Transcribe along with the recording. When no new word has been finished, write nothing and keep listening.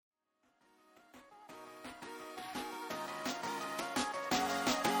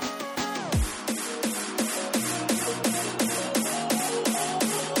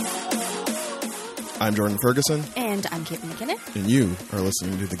I'm Jordan Ferguson. And I'm Caitlin McKinnon. And you are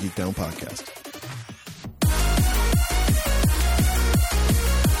listening to the Geek Down Podcast.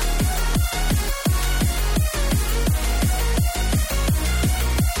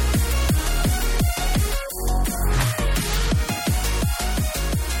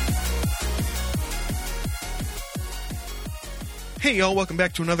 Hey y'all, welcome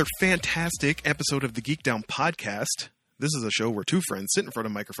back to another fantastic episode of the Geek Down Podcast. This is a show where two friends sit in front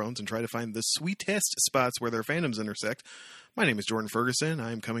of microphones and try to find the sweetest spots where their fandoms intersect. My name is Jordan Ferguson.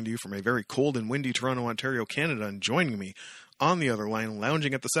 I am coming to you from a very cold and windy Toronto, Ontario, Canada, and joining me on the other line,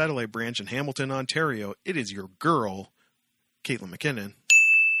 lounging at the satellite branch in Hamilton, Ontario, it is your girl, Caitlin McKinnon.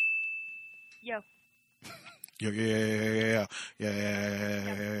 Yo. Yo.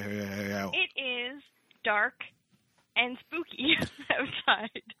 It is dark and spooky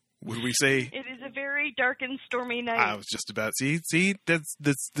outside. Would we say? It is a very dark and stormy night. I was just about see that's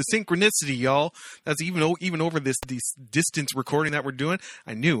the synchronicity, y'all. That's even over this distance recording that we're doing.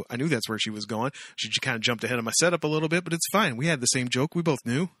 I knew that's where she was going. She kind of jumped ahead of my setup a little bit, but it's fine. We had the same joke. We both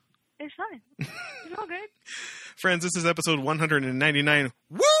knew. It's fine. It's all good. Friends, this is episode 199.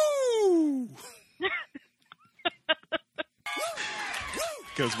 Woo!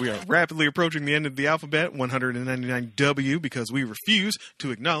 Because we are rapidly approaching the end of the alphabet, 199W, because we refuse to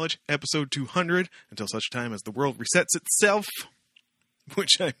acknowledge episode 200 until such time as the world resets itself.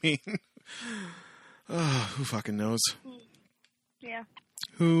 Which, I mean, who fucking knows? Yeah.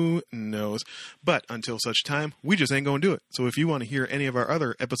 Who knows? But until such time, we just ain't going to do it. So if you want to hear any of our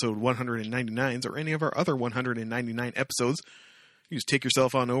other episode 199s or any of our other 199 episodes, you just take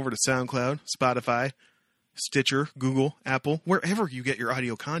yourself on over to SoundCloud, Spotify, Stitcher, Google, Apple, wherever you get your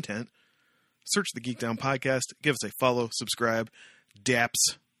audio content. Search the Geek Down Podcast. Give us a follow, subscribe,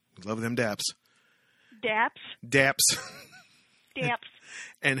 daps. We love them daps. Daps.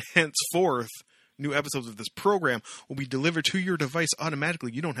 And henceforth, new episodes of this program will be delivered to your device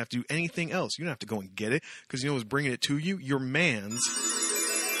automatically. You don't have to do anything else. You don't have to go and get it, because you know who's bringing it to you? Your man's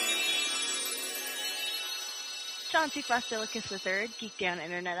Chauncey Fostilicus III, Geek Down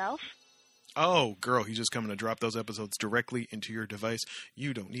Internet Elf. Oh, girl, he's just coming to drop those episodes directly into your device.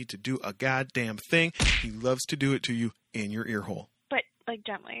 You don't need to do a goddamn thing. He loves to do it to you in your ear hole. But, like,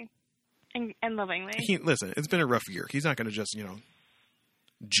 gently and lovingly. Listen, it's been a rough year. He's not going to just,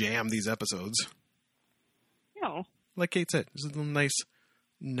 jam these episodes. No. Like Kate said, there's a little nice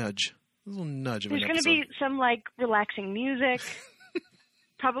nudge. A little nudge of an episode. There's going to be some, relaxing music.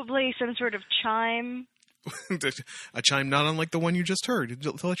 Probably some sort of chime. A chime not unlike the one you just heard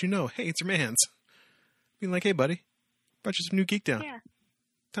to let you know, hey, it's your man's. Being like, hey, buddy, brought you some new Geek Down. Yeah.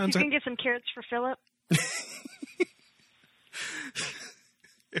 You can get some carrots for Philip.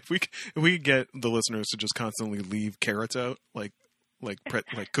 If we could get the listeners to just constantly leave carrots out, like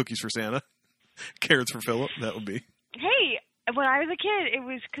cookies for Santa, carrots for Philip, that would be. Hey, when I was a kid, it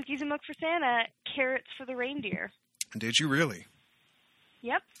was cookies and milk for Santa, carrots for the reindeer. Did you really?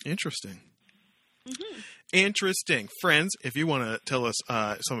 Yep. Interesting. Mm-hmm. Interesting. Friends, if you want to tell us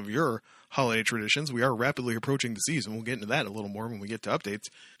some of your holiday traditions, we are rapidly approaching the season. We'll get into that a little more when we get to updates.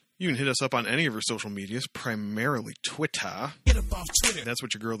 You can hit us up on any of our social medias, primarily Twitter. Get up off Twitter. That's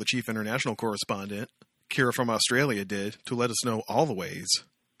what your girl, the chief international correspondent, Kira from Australia, did to let us know all the ways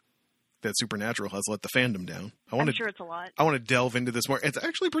that Supernatural has let the fandom down. I'm sure it's a lot. I want to delve into this more. It's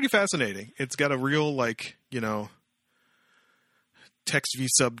actually pretty fascinating. It's got a real, text v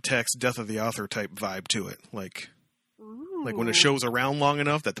subtext, death of the author type vibe to it. Like when a show's around long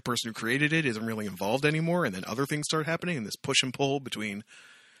enough that the person who created it isn't really involved anymore, and then other things start happening, and this push and pull between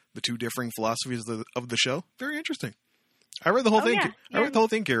the two differing philosophies of the show. Very interesting. I read the whole thing. Yeah. I read the whole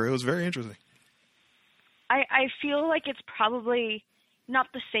thing, Kira. It was very interesting. I feel like it's probably not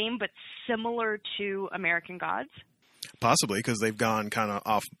the same, but similar to American Gods. Possibly, because they've gone kind of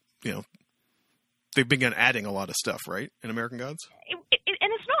off, they've begun adding a lot of stuff, right, in American Gods?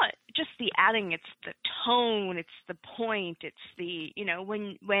 And it's not just the adding, it's the tone, it's the point, it's the,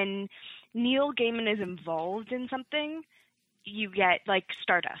 when Neil Gaiman is involved in something, you get,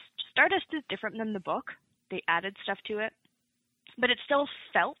 Stardust. Stardust is different than the book. They added stuff to it. But it still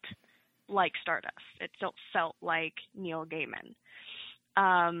felt like Stardust. It still felt like Neil Gaiman.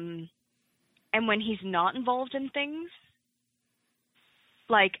 And when he's not involved in things,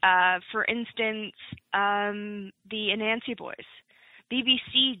 for instance, the Anansi Boys.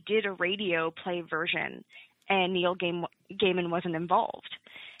 BBC did a radio play version, and Neil Gaiman wasn't involved.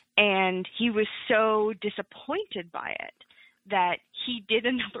 And he was so disappointed by it that he did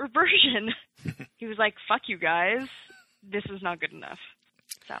another version. He was like, fuck you guys. This is not good enough.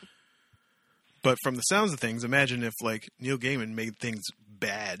 So. But from the sounds of things, imagine if, Neil Gaiman made things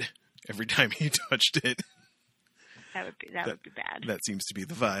bad every time he touched it. That would be bad. That seems to be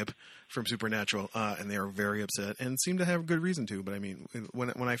the vibe from Supernatural, and they are very upset and seem to have good reason to. But I mean,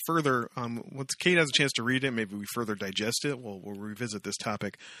 when I further, once Kate has a chance to read it, maybe we further digest it. We'll revisit this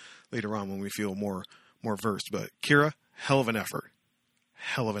topic later on when we feel more versed. But Kira, hell of an effort.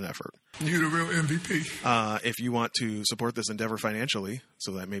 You're the real MVP. If you want to support this endeavor financially,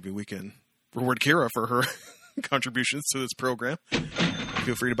 so that maybe we can reward Kira for her contributions to this program,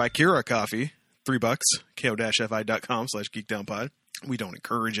 feel free to buy Kira a coffee. $3, ko-fi.com/geekdownpod. We don't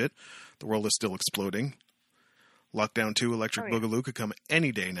encourage it. The world is still exploding. Lockdown 2 Electric Boogaloo could come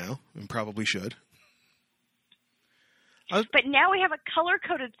any day now, and probably should. But now we have a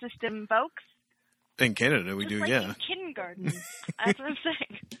color-coded system, folks. In Canada, we Just do, like yeah. In kindergarten. That's what I'm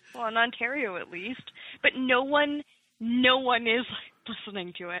saying. Well, in Ontario, at least. But no one is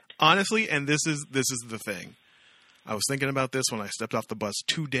listening to it. Honestly, and this is the thing. I was thinking about this when I stepped off the bus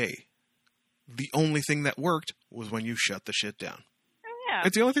today. The only thing that worked was when you shut the shit down. Oh, yeah.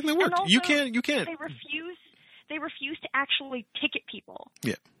 It's the only thing that worked. Also, You can't. They refuse to actually ticket people.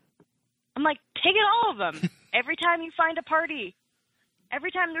 Yeah. I'm like, ticket all of them. Every time you find a party.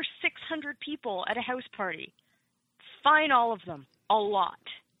 Every time there's 600 people at a house party. Fine all of them. A lot.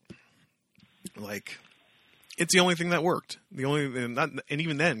 Like, it's the only thing that worked. And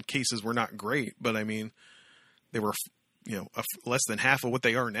even then, cases were not great. But I mean, they were, less than half of what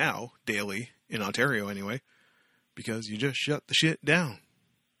they are now daily in Ontario anyway, because you just shut the shit down.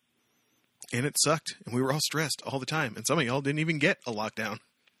 And it sucked. And we were all stressed all the time. And some of y'all didn't even get a lockdown.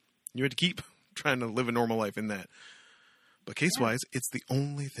 You had to keep trying to live a normal life in that. But case-wise, it's the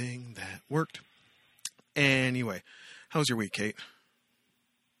only thing that worked. Anyway, how was your week, Kate?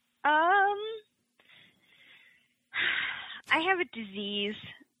 I have a disease,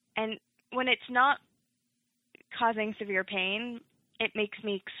 and when it's not causing severe pain, it makes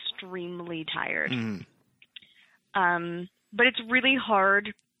me extremely tired. But it's really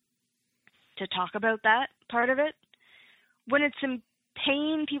hard to talk about that part of it. When it's in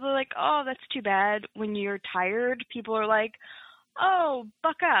pain, people are like, oh, that's too bad. When you're tired, people are like, oh,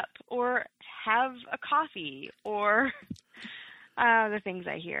 buck up, or have a coffee, or the things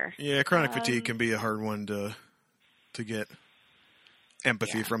I hear. Yeah, chronic fatigue can be a hard one to get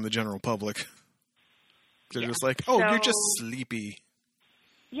empathy from the general public. They're just like, oh, you're just sleepy.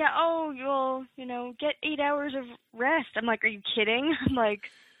 Yeah, oh, you'll, get 8 hours of rest. I'm like, are you kidding? I'm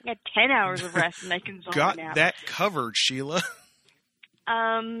like, I got 10 hours of rest and I can zone Got out. that covered, Sheila.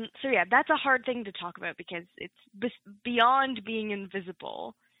 So yeah, that's a hard thing to talk about because it's beyond being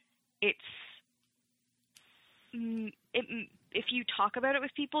invisible. If you talk about it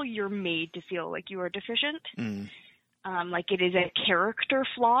with people, you're made to feel like you are deficient. Like it is a character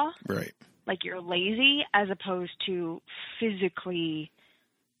flaw. Right. Like you're lazy as opposed to physically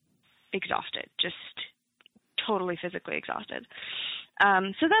exhausted, just totally physically exhausted.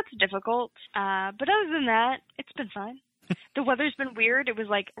 So that's difficult. But other than that, it's been fine. The weather's been weird. It was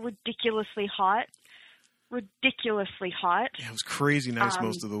like ridiculously hot. Yeah, it was crazy nice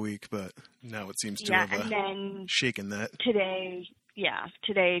most of the week, but now it seems to have and then shaken that. Today's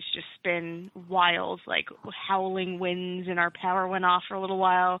just been wild, like howling winds, and our power went off for a little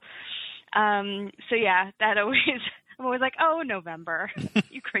while. So yeah, I'm always like, oh, November,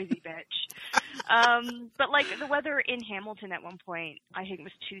 you crazy bitch. But like the weather in Hamilton at one point, I think it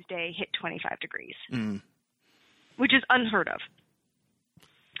was Tuesday, hit 25 degrees, which is unheard of.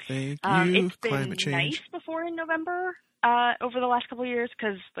 Thank you, it's been climate change. Nice before in November, over the last couple of years,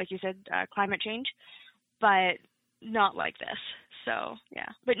 because like you said, climate change, but not like this. So yeah,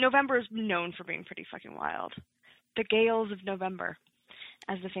 but November is known for being pretty fucking wild. The gales of November,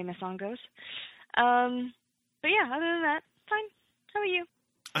 as the famous song goes. But yeah, other than that, fine. How about you?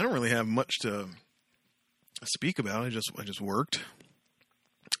 I don't really have much to speak about. I just worked.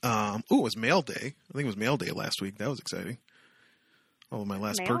 It was mail day. I think it was mail day last week. That was exciting. All of my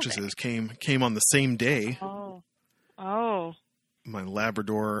last purchases came on the same day. Oh. My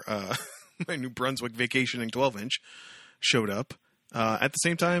Labrador, my New Brunswick vacationing 12-inch showed up at the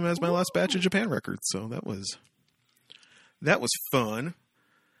same time as my last batch of Japan records. So that was fun.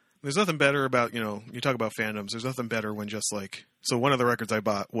 There's nothing better about, you talk about fandoms. There's nothing better when just like, so one of the records I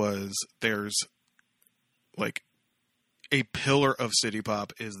bought was, there's like a pillar of city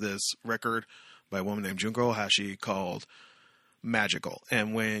pop is this record by a woman named Junko Ohashi called Magical.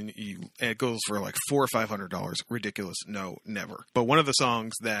 And it goes for like $400 or $500. Ridiculous. No, never. But one of the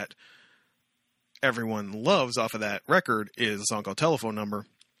songs that everyone loves off of that record is a song called Telephone Number,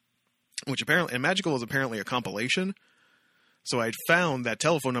 which apparently, and Magical is apparently a compilation. So I'd found that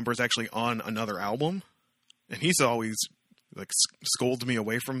Telephone Number is actually on another album, and he's always like scolds me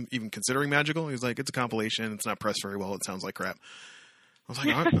away from even considering magical. He's like, it's a compilation. It's not pressed very well. It sounds like crap. I was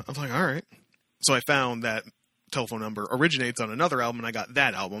like, all right. So I found that Telephone Number originates on another album, and I got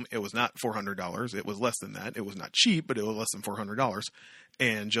that album. It was not $400. It was less than that. It was not cheap, but it was less than $400.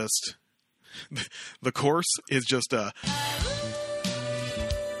 And just the chorus is just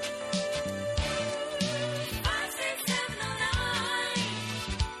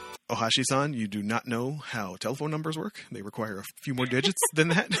Ohashi-san, you do not know how telephone numbers work. They require a few more digits than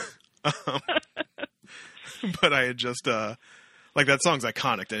that. But I had just, like, that song's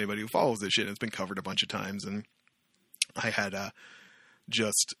iconic to anybody who follows this shit. It's been covered a bunch of times. And I had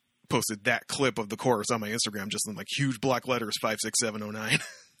just posted that clip of the chorus on my Instagram, just in, like, huge block letters, 56709.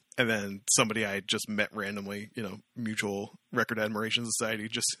 And then somebody I just met randomly, Mutual Record Admiration Society,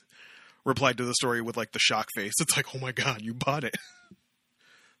 just replied to the story with, like, the shock face. It's like, oh my God, you bought it.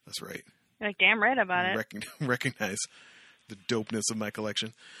 That's right. You're like, damn right about it. Recognize the dopeness of my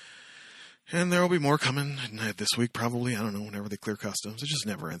collection. And there will be more coming this week, probably. I don't know, whenever they clear customs. It just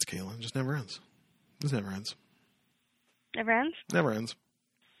never ends, Kaylin. It just never ends. It just never ends. Never ends? Never ends.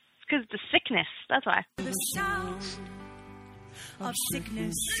 It's because of the sickness. That's why. The sound of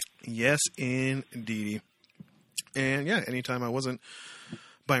sickness. Yes, indeedy. And yeah, anytime I wasn't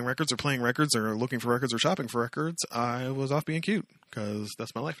buying records or playing records or looking for records or shopping for records, I was off being cute, because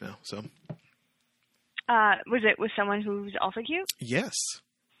that's my life now. So, was it with someone who's also cute? Yes.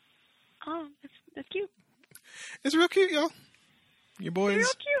 Oh, that's cute. It's real cute, y'all. Your boy's real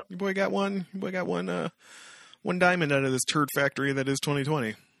cute. Your boy got one. Your boy got one diamond out of this turd factory that is 2020.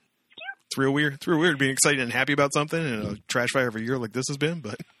 It's cute. It's real weird. It's real weird being excited and happy about something in a trash fire of a year like this has been,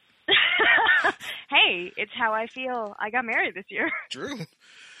 but. Hey, it's how I feel. I got married this year.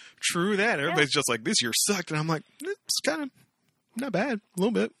 True that. Everybody's just like, this year sucked. And I'm like, it's kind of not bad. A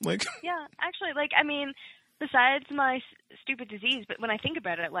little bit. Like, yeah, actually, besides my stupid disease, but when I think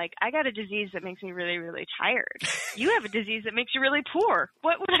about it, like, I got a disease that makes me really, really tired. You have a disease that makes you really poor.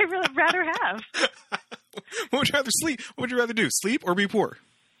 What would I really rather have? What would you rather sleep? What would you rather do? Sleep or be poor?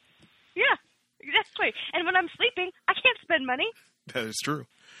 Yeah, exactly. And when I'm sleeping, I can't spend money. That is true.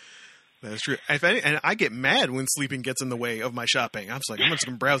 That is true. And I get mad when sleeping gets in the way of my shopping. I'm just like, I'm just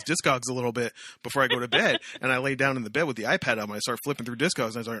going to browse Discogs a little bit before I go to bed. And I lay down in the bed with the iPad on. I start flipping through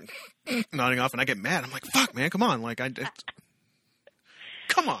Discogs and I start nodding off and I get mad. I'm like, fuck, man, come on. Like, come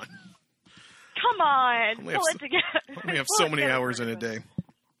on. Come on. Pull it together. I only have so many hours in a day.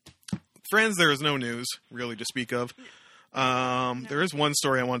 Friends, there is no news really to speak of. There is one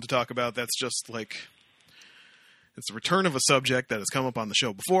story I wanted to talk about that's just like, it's the return of a subject that has come up on the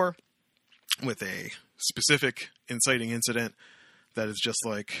show before, with a specific inciting incident that is just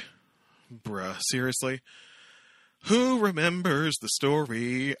like, bruh, seriously? Who remembers the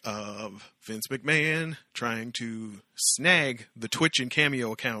story of Vince McMahon trying to snag the Twitch and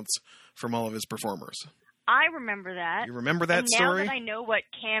Cameo accounts from all of his performers? I remember that. You remember that story? Now that I know what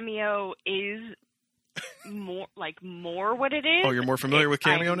Cameo is, more what it is. Oh, you're more familiar with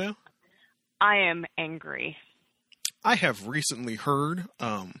Cameo now? I am angry. I have recently heard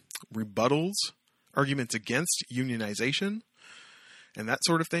rebuttals, arguments against unionization, and that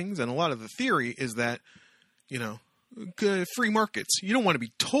sort of things. And a lot of the theory is that, free markets. You don't want to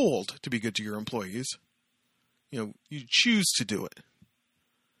be told to be good to your employees. You choose to do it.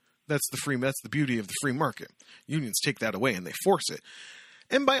 That's the beauty of the free market. Unions take that away and they force it.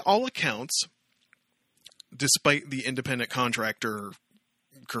 And by all accounts, despite the independent contractor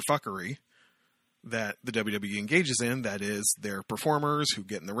kerfuckery that the WWE engages in, that is their performers who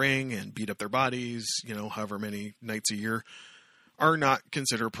get in the ring and beat up their bodies, however many nights a year, are not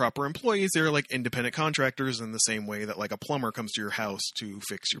considered proper employees. They're like independent contractors in the same way that like a plumber comes to your house to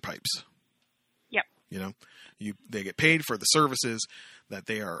fix your pipes. Yep. They get paid for the services that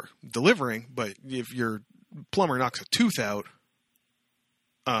they are delivering, but if your plumber knocks a tooth out,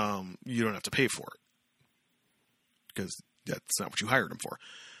 you don't have to pay for it because that's not what you hired them for.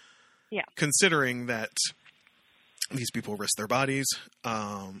 Yeah. Considering that these people risk their bodies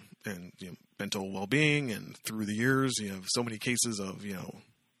and mental well-being, and through the years, you have so many cases of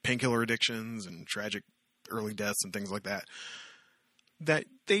painkiller addictions and tragic early deaths and things like that, that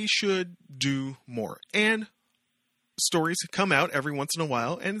they should do more. And stories come out every once in a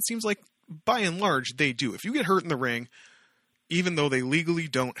while, and it seems like by and large they do. If you get hurt in the ring, even though they legally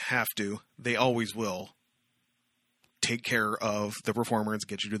don't have to, they always will take care of the performer and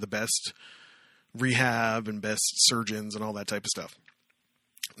get you to the best rehab and best surgeons and all that type of stuff.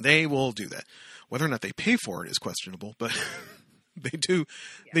 They will do that. Whether or not they pay for it is questionable, but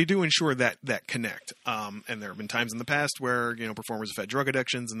They do ensure that connect. And there have been times in the past where, you know, performers have had drug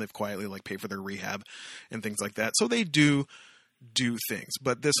addictions and they've quietly like paid for their rehab and things like that. So they do things.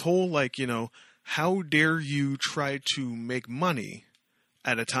 But this whole like, you know, how dare you try to make money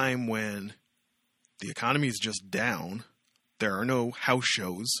at a time when the economy is just down? There are no house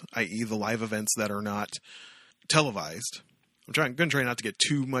shows, i.e. the live events that are not televised. I'm going to try not to get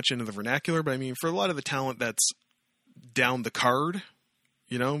too much into the vernacular, but I mean, for a lot of the talent that's down the card,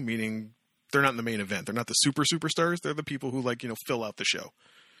 you know, meaning they're not in the main event. They're not the superstars. They're the people who like, you know, fill out the show.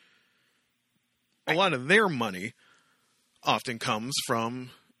 A lot of their money often comes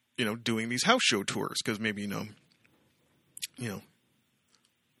from, you know, doing these house show tours because maybe, you know,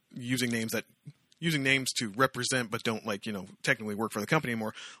 using names to represent but don't like, you know, technically work for the company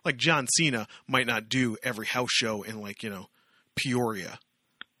anymore. Like John Cena might not do every house show in like, you know, Peoria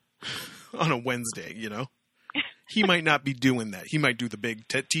on a Wednesday, you know. He might not be doing that. He might do the big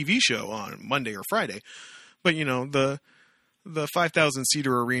TV show on Monday or Friday. But, you know, the 5,000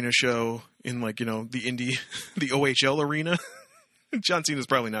 seater arena show in like, you know, the OHL arena, John Cena's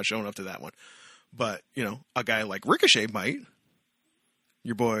probably not showing up to that one. But, you know, a guy like Ricochet might.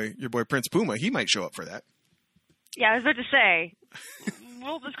 Your boy Prince Puma, he might show up for that. Yeah, I was about to say,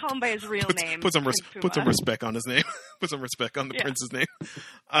 we'll just call him by his real name. Put some respect on his name. Put some respect on the prince's name.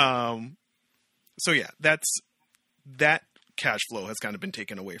 So yeah, that cash flow has kind of been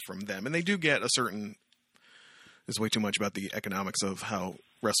taken away from them, and they do get a certain. There's way too much about the economics of how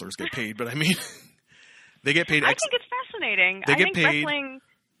wrestlers get paid, but I mean, they get paid. I think it's fascinating. I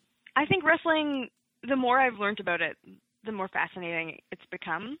think wrestling. The more I've learned about it, the more fascinating it's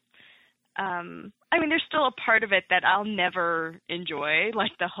become. I mean, there's still a part of it that I'll never enjoy,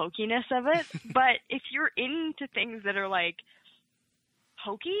 like the hokiness of it. But if you're into things that are like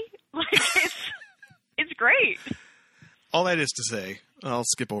hokey, like it's great. All that is to say, I'll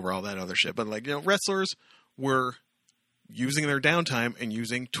skip over all that other shit. But like, you know, wrestlers were using their downtime and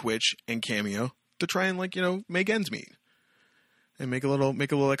using Twitch and Cameo to try and like, you know, make ends meet and make a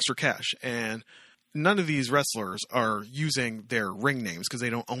little extra cash. And none of these wrestlers are using their ring names because they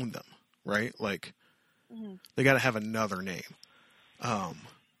don't own them, right? Like, they got to have another name.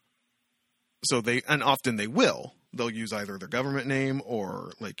 So often they will. They'll use either their government name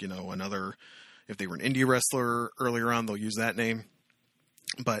or like, you know, another. If they were an indie wrestler earlier on, they'll use that name.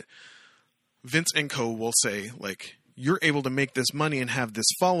 But Vince and co. will say, like, you're able to make this money and have this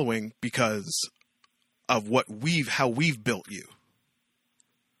following because of how we've built you.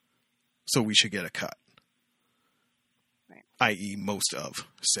 So we should get a cut. Right. I.e. most of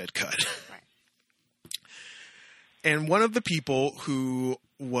said cut. Right. And one of the people who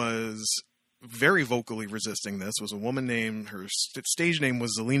was very vocally resisting this was a woman named, her stage name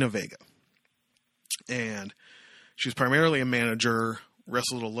was Zelina Vega. And she was primarily a manager,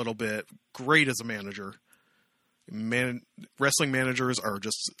 wrestled a little bit, great as a manager. Wrestling managers are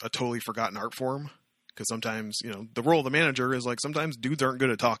just a totally forgotten art form because sometimes, you know, the role of the manager is like sometimes dudes aren't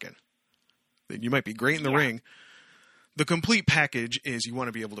good at talking. You might be great in the ring. The complete package is you want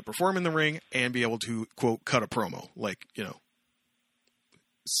to be able to perform in the ring and be able to, quote, cut a promo. Like, you know,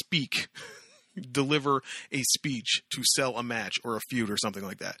 speak, deliver a speech to sell a match or a feud or something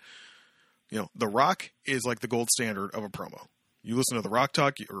like that. You know, The Rock is like the gold standard of a promo. You listen to The Rock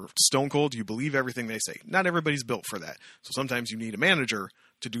talk or Stone Cold, you believe everything they say. Not everybody's built for that. So sometimes you need a manager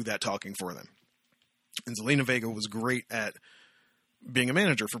to do that talking for them. And Zelina Vega was great at being a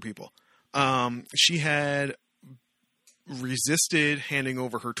manager for people. She had resisted handing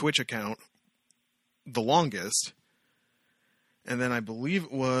over her Twitch account the longest. And then I believe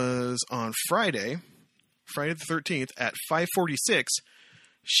it was on Friday the 13th at 5:46,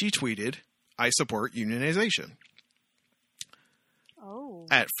 she tweeted, "I support unionization." Oh.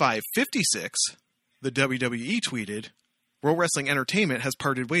 At 5:56, the WWE tweeted, "World Wrestling Entertainment has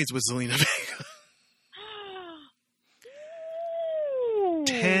parted ways with Zelina Vega."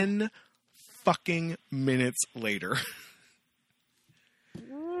 10 fucking minutes later.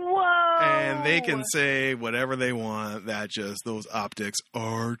 Whoa. And they can say whatever they want. Those optics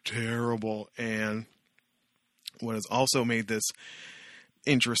are terrible. And what has also made this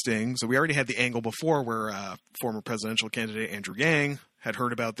interesting, so we already had the angle before where former presidential candidate Andrew Yang had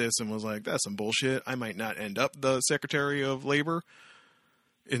heard about this and was like, that's some bullshit. I might not end up the Secretary of Labor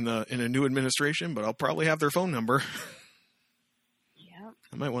in a new administration, but I'll probably have their phone number. Yep.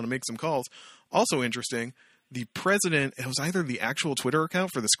 I might want to make some calls. Also interesting, the president, it was either the actual Twitter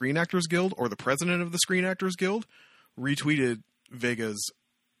account for the Screen Actors Guild or the president of the Screen Actors Guild retweeted Vega's,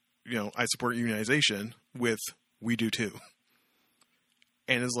 you know, I support unionization with "We do too."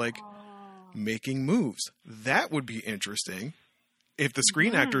 And is like making moves. That would be interesting if the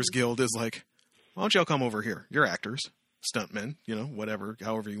Screen Actors Guild is like, why don't y'all come over here? You're actors, stuntmen, whatever,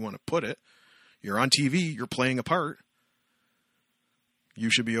 however you want to put it. You're on TV. You're playing a part. You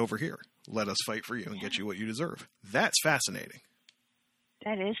should be over here. Let us fight for you and get you what you deserve. That's fascinating.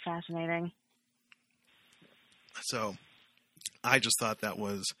 That is fascinating. So I just thought that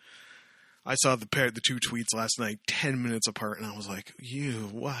was, I saw the two tweets last night, 10 minutes apart, and I was like,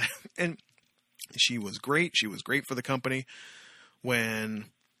 why? And she was great. She was great for the company.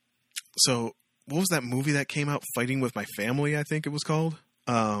 So what was that movie that came out, Fighting with My Family, I think it was called?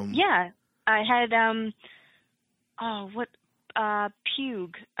 Yeah. I had,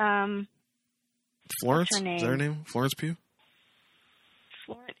 Pugh. Florence? What's her name? Is that her name? Florence Pugh?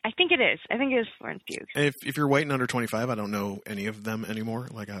 I think it is. I think it is Florence Pugh. If you're white and under 25, I don't know any of them anymore.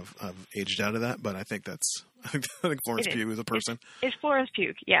 Like I've aged out of that, but I think Florence Pugh is a person. It's Florence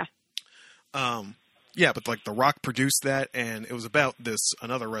Pugh, yeah. Yeah, but like The Rock produced that, and it was about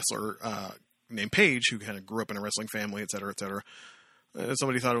another wrestler named Paige who kind of grew up in a wrestling family, et cetera, et cetera.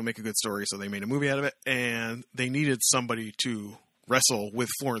 Somebody thought it would make a good story, so they made a movie out of it, and they needed somebody to wrestle with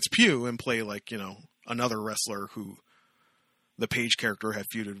Florence Pugh and play like, another wrestler who the Paige character had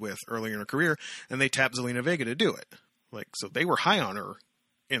feuded with earlier in her career, and they tapped Zelina Vega to do it. Like, so they were high on her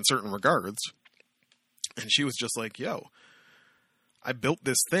in certain regards, and she was just like, yo, I built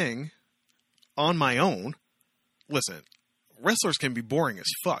this thing on my own. Listen, wrestlers can be boring as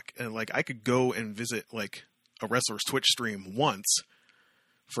fuck, and like I could go and visit like a wrestler's Twitch stream once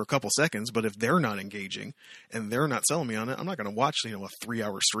for a couple seconds, but if they're not engaging and they're not selling me on it, I'm not going to watch, a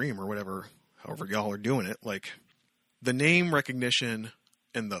 3-hour stream or whatever, however y'all are doing it. Like, the name recognition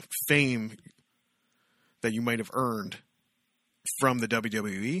and the fame that you might have earned from the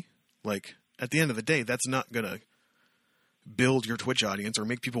WWE, like, at the end of the day, that's not going to build your Twitch audience or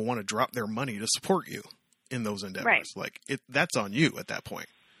make people want to drop their money to support you in those endeavors. Right. Like, that's on you at that point.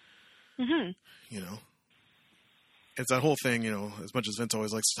 Mm-hmm. It's that whole thing, as much as Vince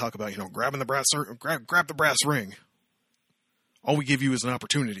always likes to talk about, grabbing the grab the brass ring. All we give you is an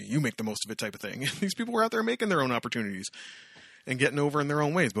opportunity. You make the most of it, type of thing. These people were out there making their own opportunities and getting over in their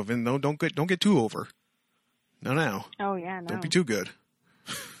own ways. But Vin, no, don't get too over. No. Oh yeah, no. Don't be too good.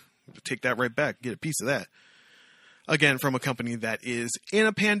 Take that right back. Get a piece of that. Again, from a company that is in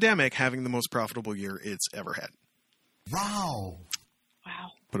a pandemic having the most profitable year it's ever had. Wow.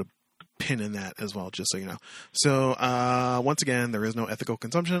 Put a pin in that as well, just so you know. So, once again, there is no ethical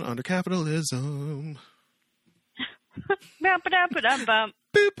consumption under capitalism. Ba-ba-da-ba-dum-bum.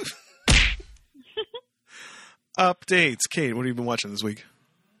 Boop. Updates. Kate, what have you been watching this week?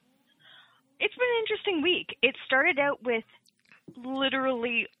 It's been an interesting week. It started out with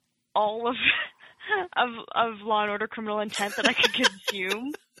literally all of Law and Order Criminal Intent that I could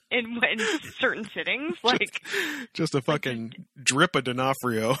consume in certain sittings. Like, just a fucking drip of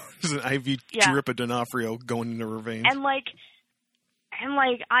D'Onofrio. Just an IV drip of D'Onofrio going into her veins. And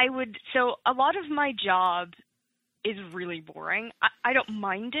so a lot of my job is really boring. I don't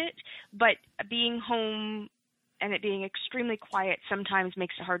mind it, but being home and it being extremely quiet sometimes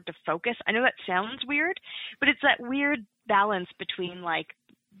makes it hard to focus. I know that sounds weird, but it's that weird balance between like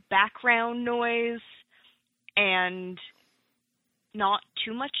background noise and not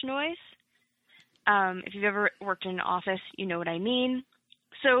too much noise. If you've ever worked in an office, you know what I mean.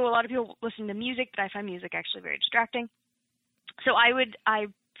 So a lot of people listen to music, but I find music actually very distracting. So I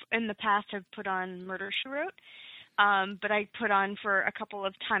in the past have put on Murder, She Wrote, but I put on for a couple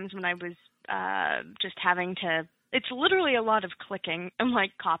of times when I was just having to. It's literally a lot of clicking and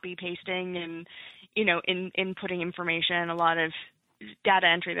like copy pasting and inputting information, a lot of data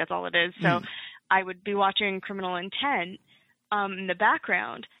entry. That's all it is. So I would be watching Criminal Intent in the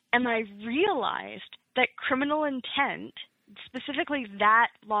background, and I realized that Criminal Intent, specifically that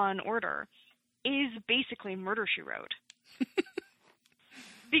Law and Order, is basically Murder, She Wrote.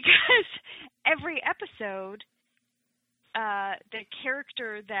 Because every episode, the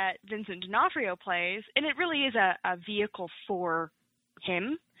character that Vincent D'Onofrio plays, and it really is a vehicle for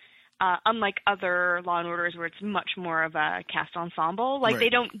him, unlike other Law and Orders where it's much more of a cast ensemble. Like, They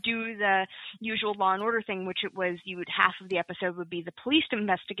don't do the usual Law and Order thing, which it was half of the episode would be the police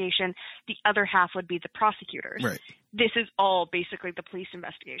investigation, the other half would be the prosecutors. Right. This is all basically the police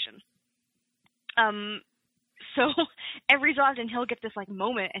investigation. So every so often he'll get this like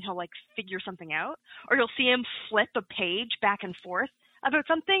moment and he'll like figure something out, or you'll see him flip a page back and forth about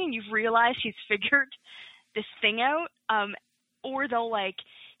something and you've realized he's figured this thing out. Or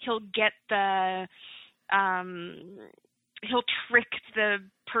he'll get he'll trick the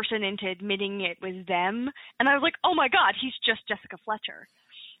person into admitting it was them. And I was like, oh my God, he's just Jessica Fletcher.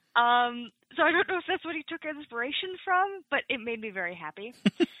 So I don't know if that's what he took inspiration from, but it made me very happy.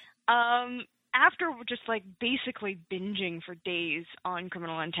 After just like basically binging for days on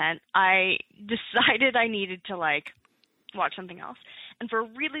Criminal Intent, I decided I needed to like watch something else. And for a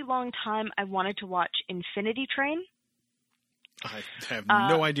really long time, I wanted to watch Infinity Train. I have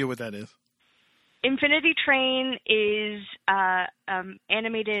no idea what that is. Infinity Train is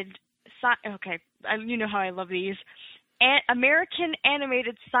animated. Okay, you know how I love these. American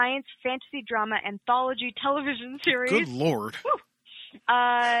animated science fantasy drama anthology television series. Good Lord.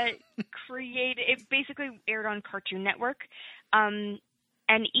 It basically aired on Cartoon Network. And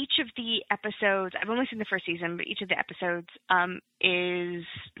each of the episodes, I've only seen the first season, but each of the episodes is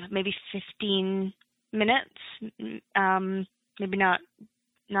maybe 15 minutes, maybe not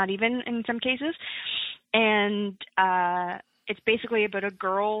even in some cases. And it's basically about a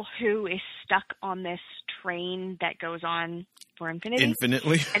girl who is stuck on this train that goes on for infinity.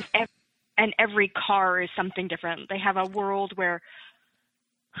 Infinitely. And every car is something different. They have a world where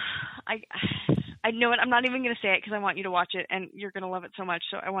I know it. I'm not even going to say it because I want you to watch it, and you're going to love it so much.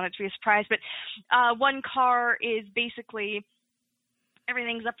 So I want it to be a surprise. But one car is basically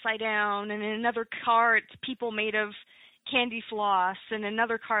everything's upside down, and in another car it's people made of candy floss, and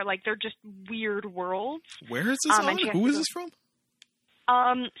another car, like, they're just weird worlds. Where is this on? Who is this from?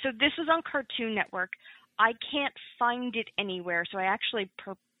 So this is on Cartoon Network. I can't find it anywhere, so I actually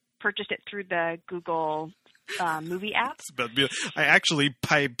purchased it through the Google movie app. I actually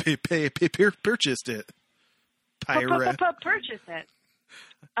purchased it. Purchased it.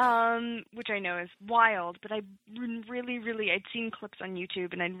 Which I know is wild, but I really, I'd seen clips on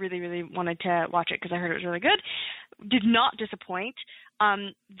YouTube, and I really wanted to watch it because I heard it was really good. Did not disappoint.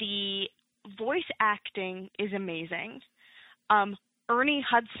 The voice acting is amazing. Ernie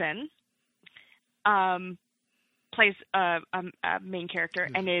Hudson plays a main character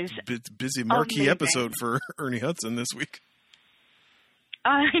and is busy marquee amazing. Episode for Ernie Hudson this week.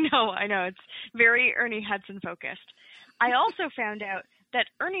 I know. It's very Ernie Hudson focused. I also found out that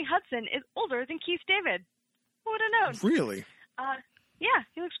Ernie Hudson is older than Keith David. Who would have known? Really? Yeah,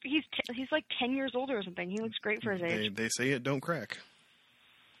 he's like 10 years older or something. He looks great for his age. They say it don't crack.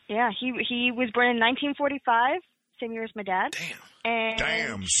 Yeah, he was born in 1945, same year as my dad.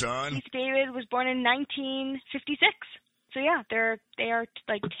 Damn, son. Keith David was born in 1956. So yeah, they are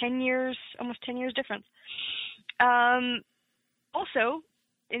like 10 years, almost 10 years difference. Also,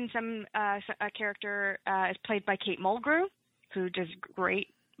 in some a character is played by Kate Mulgrew, who does great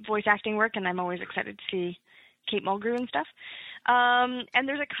voice acting work, and I'm always excited to see Kate Mulgrew and stuff. And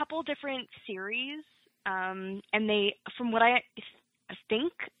there's a couple different series, and they, from what I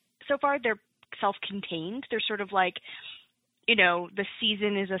think so far, they're self-contained. They're sort of like, you know, the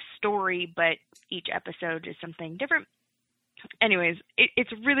season is a story, but each episode is something different. Anyways,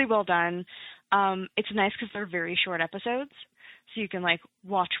 it's really well done. It's nice because they're very short episodes, so you can like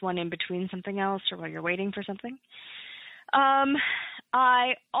watch one in between something else or while you're waiting for something.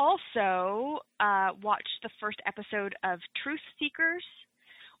 I also watched the first episode of Truth Seekers,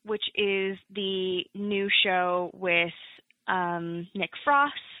 which is the new show with Nick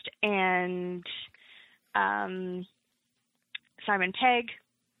Frost and Simon Pegg.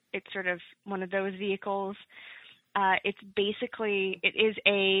 It's sort of one of those vehicles. It is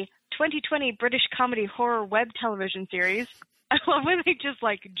a 2020 British comedy horror web television series. I love when they just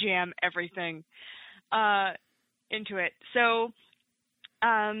like jam everything into it. So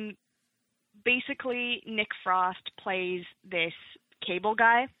basically Nick Frost plays this cable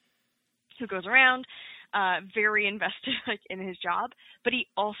guy who goes around very invested like in his job, but he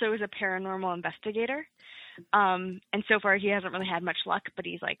also is a paranormal investigator. And so far he hasn't really had much luck, but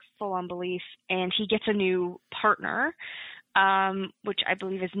he's like full on belief, and he gets a new partner, which I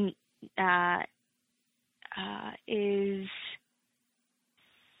believe is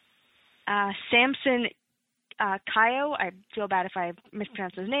Samson Kayo. I feel bad if I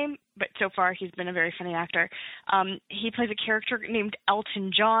mispronounce his name, but so far he's been a very funny actor. He plays a character named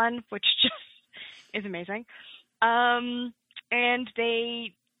Elton John, which just is amazing. And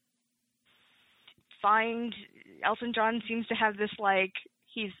they find Elton John seems to have this like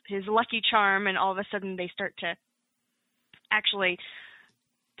he's his lucky charm, and all of a sudden they start to actually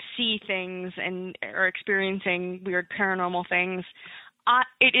see things and are experiencing weird paranormal things.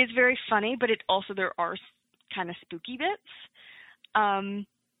 It is very funny, but there are kind of spooky bits.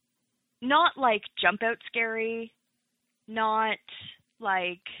 Not like jump out scary, not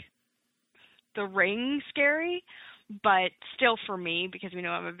like The Ring scary, but still for me, because we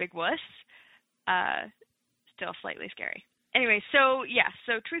know I'm a big wuss, still slightly scary. Anyway, so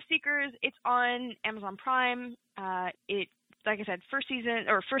Truth Seekers, it's on Amazon Prime. It like I said, first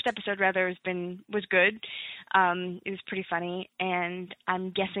episode rather was good. It was pretty funny, and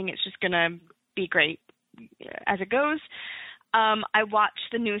I'm guessing it's just gonna be great as it goes. I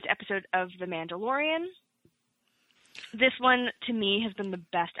watched the newest episode of The Mandalorian. This one, to me, has been the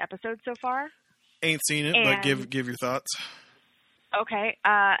best episode so far. Ain't seen it, but give your thoughts. Okay.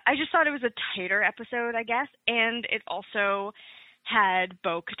 I just thought it was a tighter episode, I guess, and it also had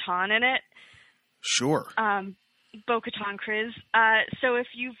Bo-Katan in it. Sure. Bo-Katan Kryze. So if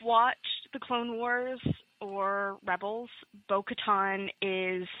you've watched The Clone Wars or Rebels, Bo-Katan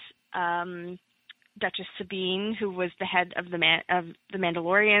is Duchess Sabine, who was the head of the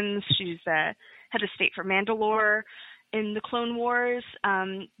Mandalorians. She's the head of state for Mandalore in The Clone Wars.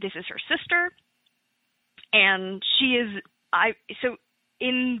 This is her sister, and she is so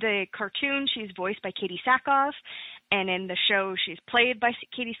in the cartoon she's voiced by Katie Sackhoff, and in the show she's played by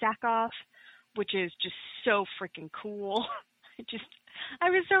Katie Sackhoff, which is just so freaking cool. I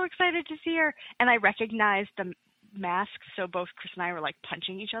was so excited to see her, and I recognized the masks, so both Chris and I were like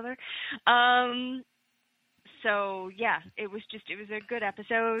punching each other. So yeah, it was a good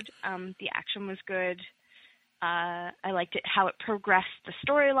episode. The action was good. I liked it how it progressed the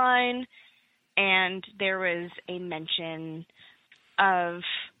storyline, and there was a mention of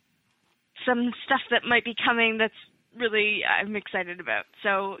some stuff that might be coming that's really I'm excited about.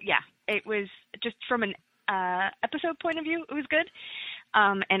 So yeah, it was just from an episode point of view, it was good,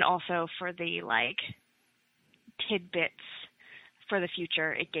 and also for the like tidbits for the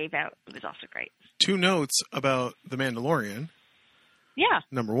future it gave out, it was also great. 2 notes about The Mandalorian. Yeah.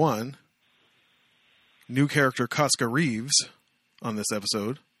 Number 1, new character Casca Reeves on this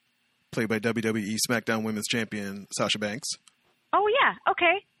episode, played by WWE SmackDown Women's Champion Sasha Banks. Oh yeah,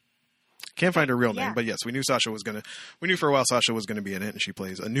 okay. Can't find her real name, but yes, we knew for a while Sasha was gonna be in it, and she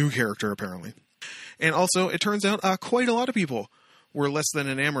plays a new character apparently. And also, it turns out quite a lot of people were less than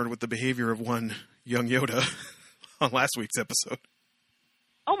enamored with the behavior of one young Yoda on last week's episode.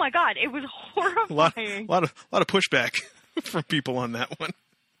 Oh my God, it was horrifying. A lot of pushback from people on that one.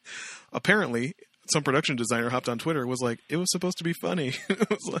 Apparently, some production designer hopped on Twitter and was like, it was supposed to be funny. It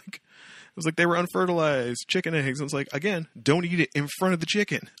was like they were unfertilized chicken eggs. And it's like, again, don't eat it in front of the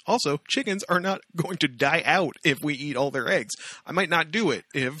chicken. Also, chickens are not going to die out if we eat all their eggs. I might not do it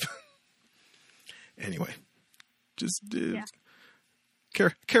if... Anyway, just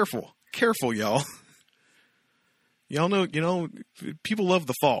careful, y'all. Y'all know, people love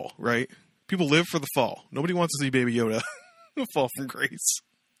the fall, right? People live for the fall. Nobody wants to see Baby Yoda fall from grace.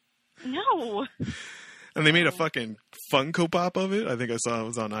 No. And they made a fucking Funko Pop of it. I think I saw it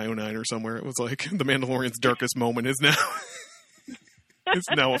was on IO9 or somewhere. It was like The Mandalorian's darkest moment is now it's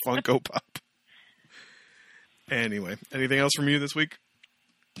now a Funko Pop. Anyway, anything else from you this week?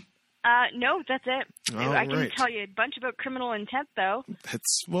 No, that's it. All I can right. tell you a bunch about Criminal Intent, though.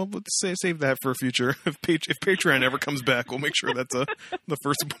 Let's save that for a future. If Patreon ever comes back, we'll make sure that's the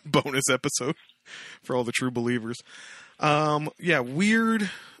first bonus episode for all the true believers. Weird.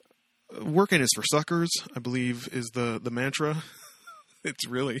 Working is for suckers, I believe, is the mantra. It's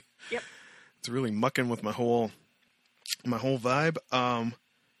really mucking with my whole vibe.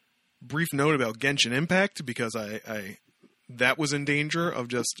 Brief note about Genshin Impact, because I that was in danger of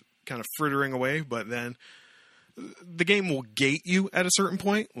just kind of frittering away, but then the game will gate you at a certain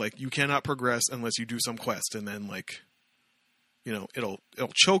point. Like, you cannot progress unless you do some quest, and then it'll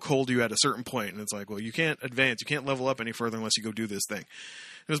chokehold you at a certain point, and it's like, well, you can't advance, you can't level up any further unless you go do this thing.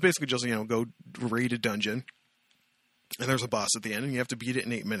 It was basically just, go raid a dungeon, and there's a boss at the end, and you have to beat it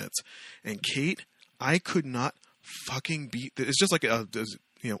in 8 minutes. And Kate, I could not fucking beat this. It's just like a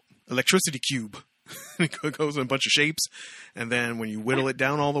electricity cube. It goes in a bunch of shapes, and then when you whittle it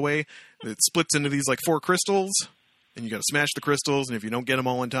down all the way, it splits into these like 4 crystals, and you got to smash the crystals, and if you don't get them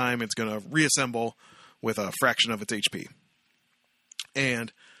all in time, it's going to reassemble with a fraction of its HP.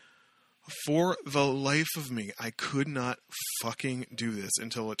 And for the life of me, I could not fucking do this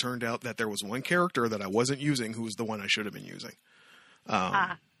until it turned out that there was one character that I wasn't using who was the one I should have been using.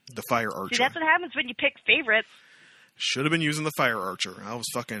 The Fire Archer. See, that's what happens when you pick favorites. Should have been using the Fire Archer. I was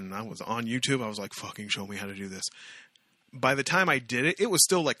on YouTube. I was like, fucking show me how to do this. By the time I did it, it was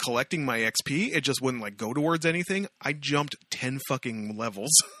still like collecting my XP. It just wouldn't like go towards anything. I jumped 10 fucking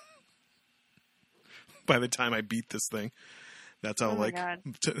levels by the time I beat this thing. That's how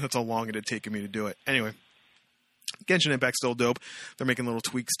that's how long it had taken me to do it. Anyway, Genshin Impact's still dope. They're making little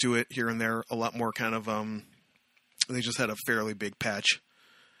tweaks to it here and there. A lot more kind of they just had a fairly big patch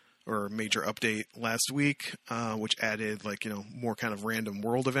or major update last week, which added more kind of random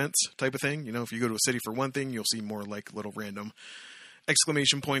world events type of thing. If you go to a city for one thing, you'll see more like little random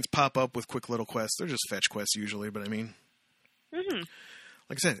exclamation points pop up with quick little quests. They're just fetch quests usually, but I mean, Mm-hmm.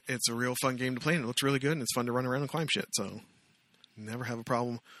 Like I said, it's a real fun game to play, and it looks really good, and it's fun to run around and climb shit. So, never have a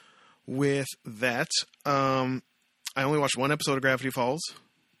problem with that. I only watched one episode of Gravity Falls.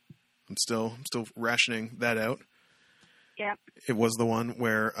 I'm still rationing that out. Yeah. It was the one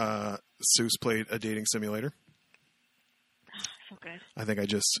where Seuss played a dating simulator. So good. I think I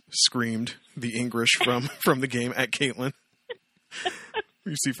just screamed the English from the game at Caitlin.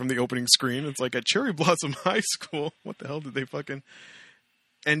 You see from the opening screen, it's like at Cherry Blossom High School. What the hell did they fucking...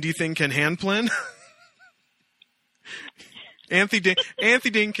 Andy thing can hand plan? Anthony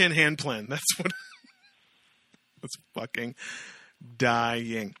Ding can hand plan. That's what... That's fucking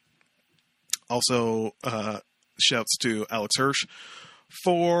dying. Also, shouts to Alex Hirsch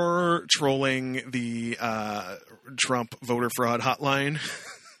for trolling the Trump voter fraud hotline.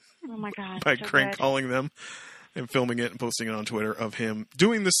 Oh my God. By so crank good. calling them and filming it and posting it on Twitter of him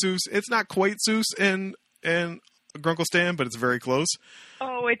doing the Seuss. It's not quite Seuss and Grunkle Stan, but it's very close.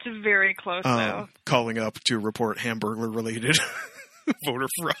 Oh, it's very close, though. Calling up to report Hamburglar-related voter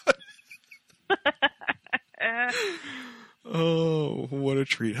fraud. Oh, what a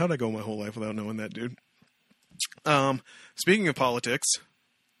treat. How'd I go my whole life without knowing that, dude? Speaking of politics,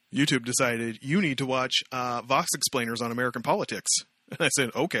 YouTube decided you need to watch Vox Explainers on American politics. And I said,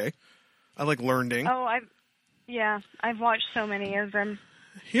 okay. I like learning. Oh, I've watched so many of them.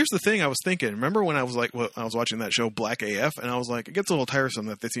 Here's the thing I was thinking. Remember when I was like, I was watching that show Black AF, and I was like, it gets a little tiresome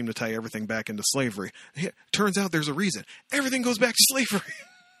that they seem to tie everything back into slavery. Turns out there's a reason. Everything goes back to slavery.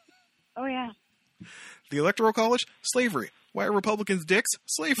 Oh, yeah. The Electoral College, slavery. Why are Republicans dicks?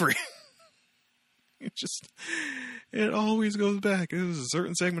 Slavery. It always goes back. There's a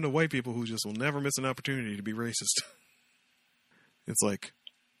certain segment of white people who just will never miss an opportunity to be racist. It's like,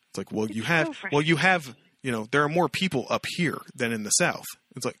 well, you have, there are more people up here than in the South.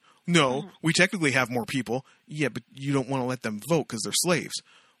 It's like, no, we technically have more people. Yeah, but you don't want to let them vote because they're slaves.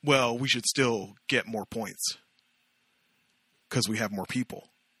 Well, we should still get more points because we have more people,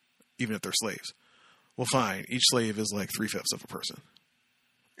 even if they're slaves. Well, fine. Each slave is like 3/5 of a person.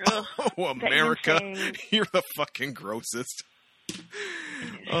 Ugh, oh, America, you're the fucking grossest.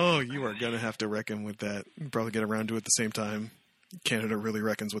 Oh, you are going to have to reckon with that. You probably get around to it at the same time. Canada really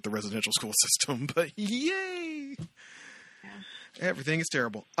reckons with the residential school system, but yay! Yeah. Everything is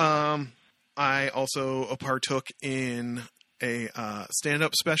terrible. I also partook in a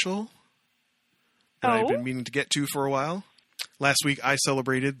stand-up special that I've been meaning to get to for a while. Last week, I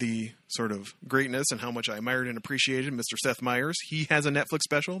celebrated the sort of greatness and how much I admired and appreciated Mr. Seth Meyers. He has a Netflix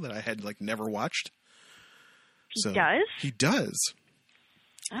special that I had never watched. He does? He does.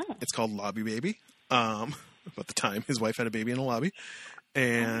 Oh. It's called Lobby Baby. At the time, his wife had a baby in a lobby.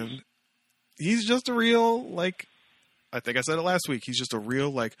 And he's just a real, I think I said it last week, he's just a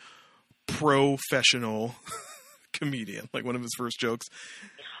real, professional comedian. One of his first jokes.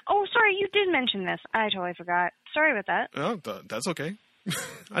 Oh, sorry, you did mention this. I totally forgot. Sorry about that. Oh, that's okay.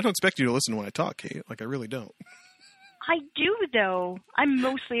 I don't expect you to listen when I talk, Kate. I really don't. I do, though. I'm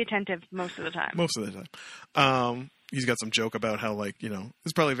mostly attentive most of the time. Most of the time. He's got some joke about how,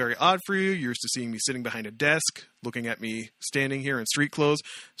 it's probably very odd for you. You're used to seeing me sitting behind a desk, looking at me standing here in street clothes.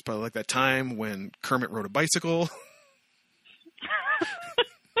 It's probably like that time when Kermit rode a bicycle.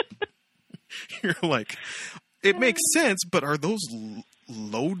 You're like, it makes sense, but are those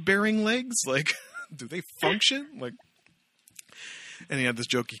load-bearing legs? Do they function? And he had this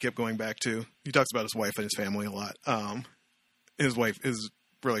joke he kept going back to. He talks about his wife and his family a lot. His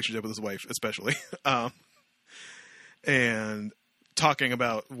relationship with his wife, especially. And talking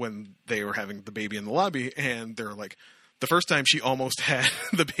about when they were having the baby in the lobby, and they're like, the first time she almost had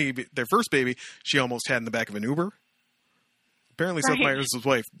the baby, their first baby, she almost had in the back of an Uber. Apparently, Seth Meyers'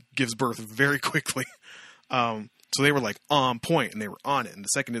 wife gives birth very quickly. So they were on point, and they were on it. And the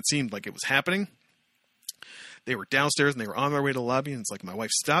second it seemed like it was happening, they were downstairs, and they were on their way to the lobby, and it's like my wife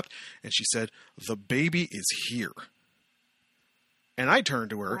stopped, and she said, "The baby is here." And I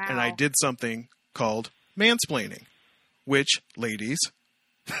turned to her, and I did something called mansplaining. Which, ladies,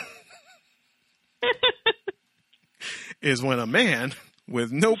 is when a man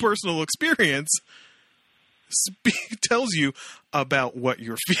with no personal experience tells you about what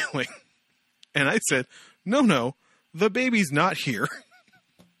you're feeling. And I said, no, the baby's not here.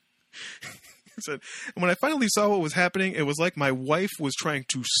 I said, and when I finally saw what was happening, it was like my wife was trying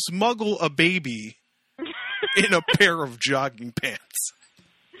to smuggle a baby in a pair of jogging pants.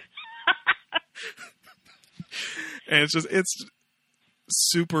 And it's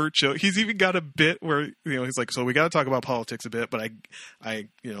super chill. He's even got a bit where, he's like, so we got to talk about politics a bit, but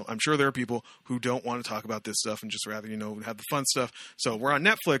I'm sure there are people who don't want to talk about this stuff and just rather, have the fun stuff. So we're on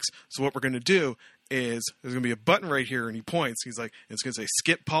Netflix. So what we're going to do is there's going to be a button right here, and he points. He's like, it's going to say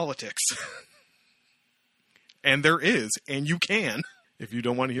skip politics. And there is, and you can. If you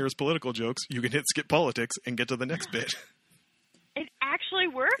don't want to hear his political jokes, you can hit skip politics and get to the next bit. It actually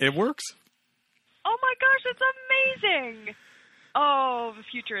works? It works. Oh my gosh, that's amazing! Oh, the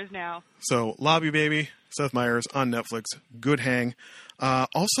future is now. So, Lobby Baby, Seth Meyers on Netflix. Good hang.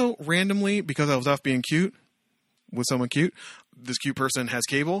 Also, randomly, because I was off being cute with someone cute, this cute person has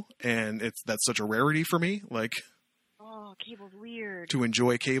cable, and that's such a rarity for me. Like, oh, cable's weird. To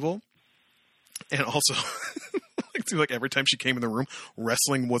enjoy cable. And also, it seems like every time she came in the room,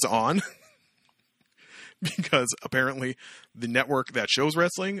 wrestling was on. Because apparently the network that shows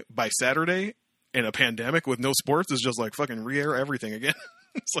wrestling by Saturday in a pandemic with no sports is just like fucking re-air everything again.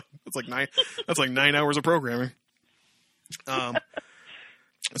 It's like 9 hours of programming. So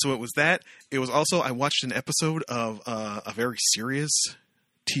it was that. It was also, I watched an episode of a very serious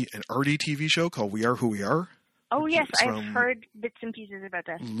an RD TV show called We Are Who We Are. Oh yes, I've heard bits and pieces about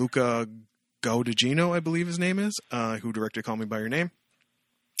this. Luca Guadagnino, I believe his name is, who directed Call Me By Your Name.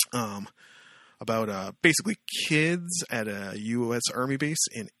 About basically kids at a U.S. Army base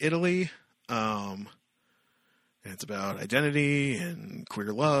in Italy. And it's about identity and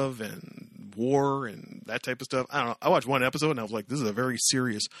queer love and war and that type of stuff. I don't know. I watched one episode and I was like, this is a very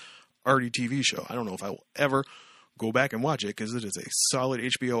serious RD TV show. I don't know if I will ever go back and watch it because it is a solid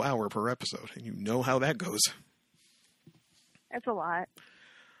HBO hour per episode. And you know how that goes. That's a lot.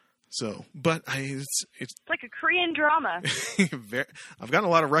 So, but it's like a Korean drama. I've gotten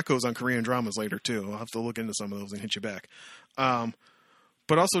a lot of recos on Korean dramas later too. I'll have to look into some of those and hit you back.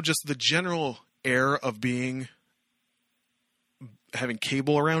 But also just the general air of having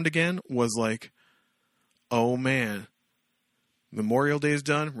cable around again was like, oh man, Memorial Day is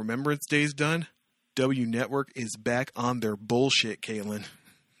done. Remembrance Day is done. W Network is back on their bullshit, Caitlin.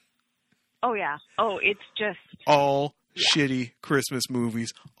 Oh yeah. Oh, it's just all shitty Christmas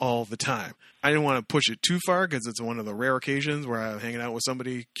movies all the time. I didn't want to push it too far because it's one of the rare occasions where I'm hanging out with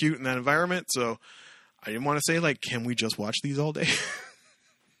somebody cute in that environment. So I didn't want to say like, can we just watch these all day?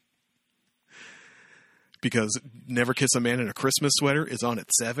 Because Never Kiss a Man in a Christmas Sweater is on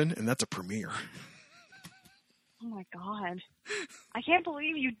at 7 and that's a premiere. Oh my God. I can't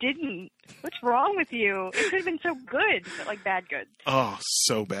believe you didn't. What's wrong with you? It could have been so good, but like bad good. Oh,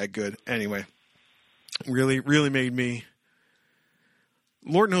 so bad good. Anyway. Really, really made me.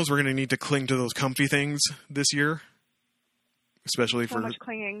 Lord knows we're going to need to cling to those comfy things this year, especially so much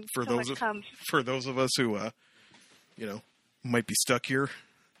clinging, for so those of us who, might be stuck here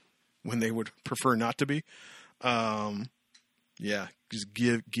when they would prefer not to be. Yeah, just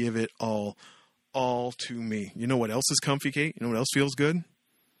give it all to me. You know what else is comfy, Kate? You know what else feels good?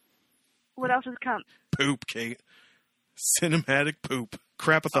 What else is comfy? Poop, Kate. Cinematic poop.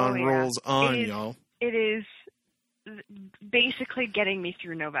 Crapathon rolls on, y'all. It is basically getting me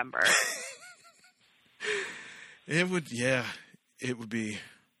through November. It would be.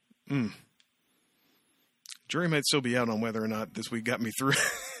 Jury might still be out on whether or not this week got me through,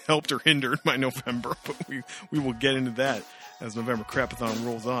 helped or hindered by November, but we will get into that as November Crapathon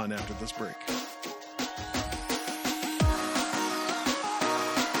rolls on after this break.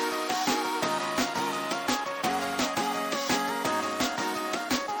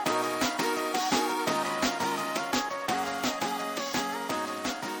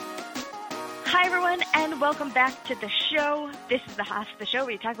 Welcome back to the show. This is the Host of the Show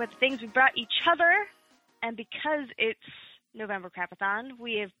where we talk about the things we brought each other. And because it's November Crapathon,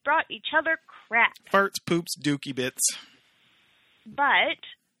 we have brought each other crap. Farts, poops, dookie bits. But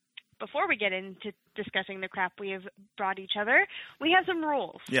before we get into discussing the crap we have brought each other, we have some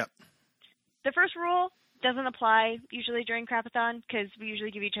rules. Yep. The first rule doesn't apply usually during Crapathon because we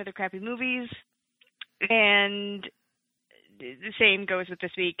usually give each other crappy movies. And the same goes with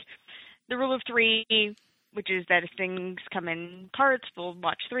this week. The rule of 3, which is that if things come in parts, we'll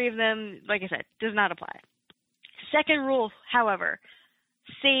watch 3 of them. Like I said, does not apply. Second rule, however,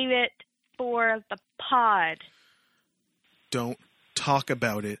 save it for the pod. Don't talk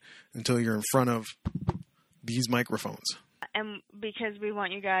about it until you're in front of these microphones. And because we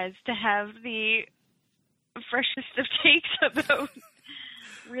want you guys to have the freshest of takes about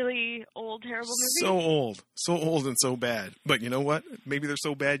really old, terrible movies. So old and so bad. But you know what? Maybe they're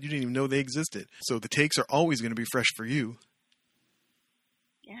so bad you didn't even know they existed. So the takes are always going to be fresh for you.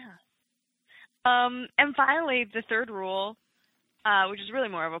 Yeah. And finally, the third rule, which is really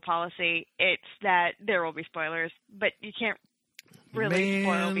more of a policy, it's that there will be spoilers, but you can't really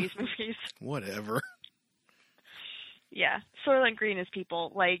spoil these movies. Whatever. Yeah. Soylent Green is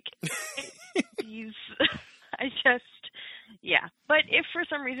people. Like, these, I just... Yeah. But if for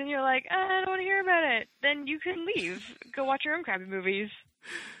some reason you're like, I don't want to hear about it, then you can leave. Go watch your own crappy movies.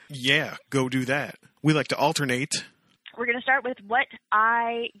 Yeah, go do that. We like to alternate. We're going to start with what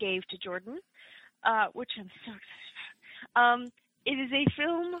I gave to Jordan, which I'm so excited about. It is a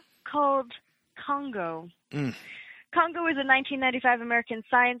film called Congo. Congo is a 1995 American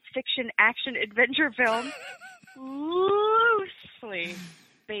science fiction action adventure film loosely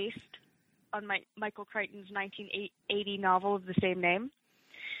based on Michael Crichton's 1980 novel of the same name.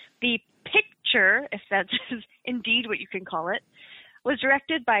 The picture, if that's indeed what you can call it, was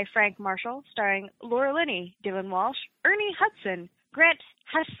directed by Frank Marshall, starring Laura Linney, Dylan Walsh, Ernie Hudson, Grant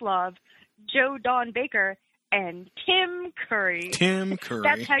Heslov, Joe Don Baker, and Tim Curry. Tim Curry.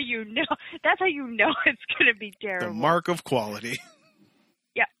 That's how you know. That's how you know it's going to be terrible. The mark of quality.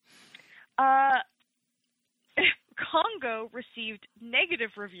 Yeah. Congo received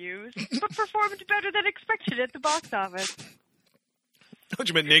negative reviews, but performed better than expected at the box office. I thought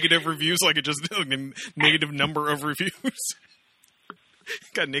you meant negative reviews, like it just like a negative number of reviews.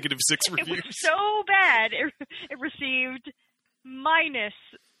 Got -6 reviews. It was so bad, it received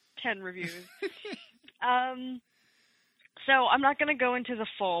 -10 reviews. So I'm not going to go into the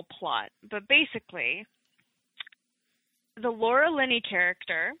full plot, but basically, the Laura Linney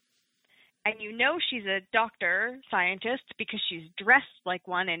character, and you know she's a doctor, scientist, because she's dressed like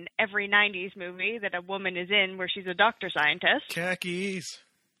one in every 90s movie that a woman is in where she's a doctor scientist. Khakis.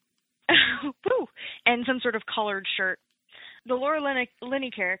 Woo! And some sort of collared shirt. The Laura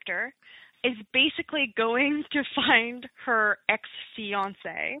Linney character is basically going to find her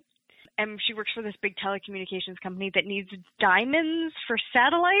ex-fiancé. And she works for this big telecommunications company that needs diamonds for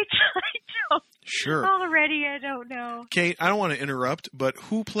satellites. Sure. Already, I don't know. Kate, I don't want to interrupt, but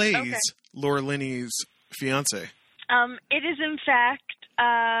who plays Laura Linney's fiance? It is in fact,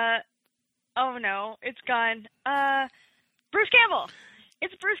 oh no, it's gone. Bruce Campbell.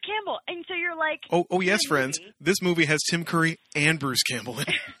 It's Bruce Campbell. And so you're like... Oh yes, friends. This movie has Tim Curry and Bruce Campbell in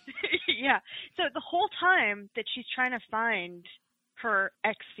it. Yeah. So the whole time that she's trying to find her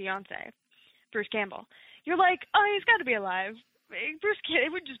ex-fiance, Bruce Campbell, you're like, oh, he's got to be alive.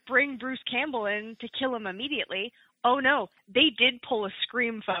 It would just bring Bruce Campbell in to kill him immediately. Oh no, they did pull a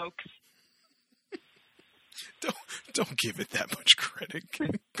scream, folks. Don't give it that much credit.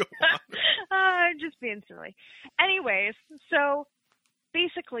 Go on. I'm just being silly. Anyways, so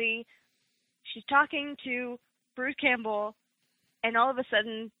basically, she's talking to Bruce Campbell, and all of a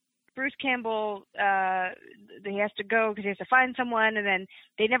sudden, Bruce Campbell, he has to go because he has to find someone, and then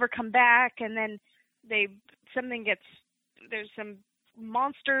they never come back, and then there's some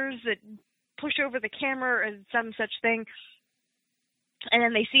monsters that push over the camera or some such thing, and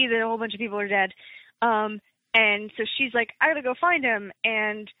then they see that a whole bunch of people are dead. And so she's like, I gotta go find him,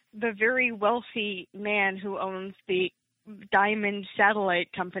 and the very wealthy man who owns the Diamond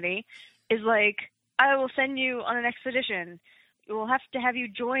Satellite Company is like, I will send you on an expedition. We'll have to have you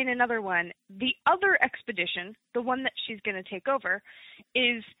join another one. The other expedition, the one that she's going to take over,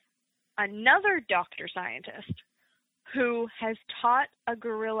 is another doctor scientist who has taught a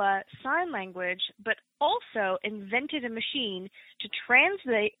gorilla sign language, but also invented a machine to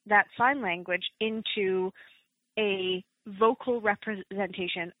translate that sign language into a vocal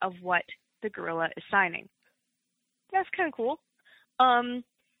representation of what the gorilla is signing. That's kind of cool. And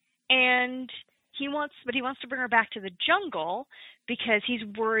he wants to bring her back to the jungle because he's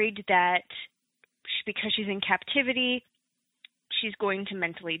worried that because she's in captivity, she's going to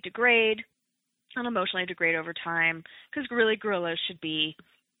mentally degrade and emotionally degrade over time, because really gorillas should be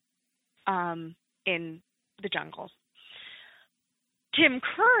in the jungle. Tim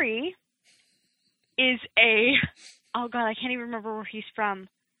Curry is oh God, I can't even remember where he's from.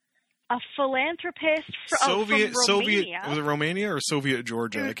 A philanthropist from Romania. Was it Romania or Soviet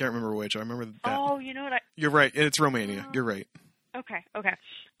Georgia? I can't remember which. I remember that. Oh, you know what? You're right. It's Romania. You're right. Okay.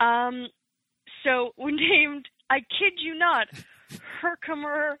 So we're named, I kid you not,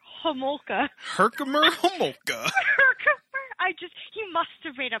 Herkimer Homolka. Herkimer Homolka. He must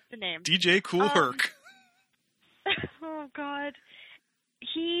have made up the name. DJ Cool Herc. Oh, God.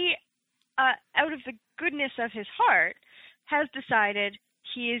 He, out of the goodness of his heart, has decided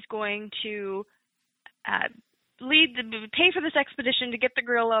he is going to pay for this expedition to get the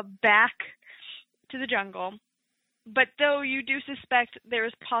gorilla back to the jungle. But though you do suspect there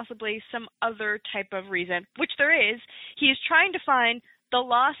is possibly some other type of reason, which there is, he is trying to find the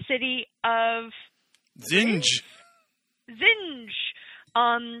lost city of Zinj,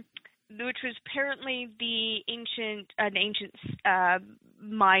 which was apparently an ancient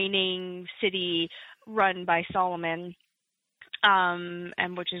mining city run by Solomon.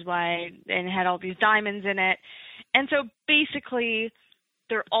 and which is why, and it had all these diamonds in it. And so basically,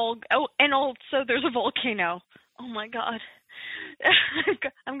 they're all, oh, and also there's a volcano. Oh my God.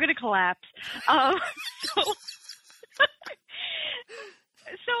 I'm going to collapse.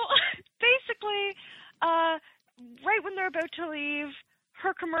 So basically, right when they're about to leave,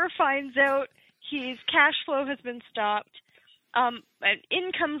 Herkimer finds out his cash flow has been stopped. And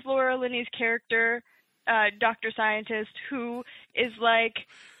in comes Laura Linney's character, Dr. Scientist, who is like,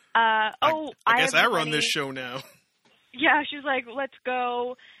 I guess I have run money. this show now. Yeah, she's like, let's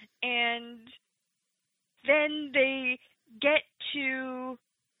go. And then they get to,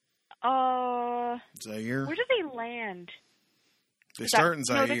 Zaire? where do they land? They start in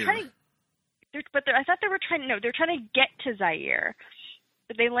Zaire. No, they're trying I thought they're trying to get to Zaire.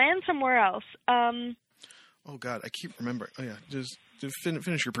 But they land somewhere else. Oh, God, I keep remembering. Oh, yeah, just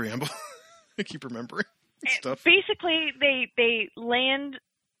finish your preamble. I keep remembering stuff. Basically, they land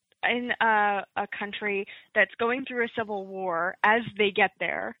in a country that's going through a civil war as they get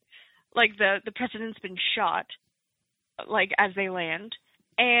there. Like, the president's been shot, like, as they land.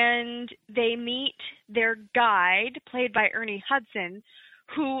 And they meet their guide, played by Ernie Hudson,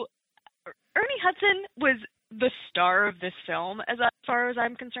 who... Ernie Hudson was the star of this film, as far as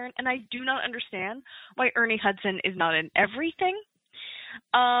I'm concerned, and I do not understand why Ernie Hudson is not in everything.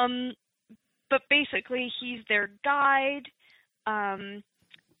 But basically, he's their guide.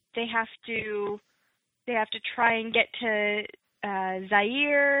 They have to try and get to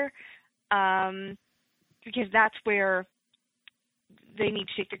Zaire, because that's where they need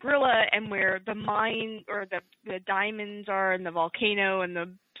to take the gorilla and where the mine or the diamonds are and the volcano and the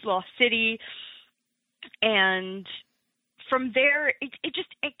lost city. And from there, it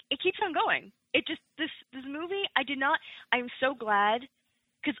keeps on going. This movie, I'm so glad,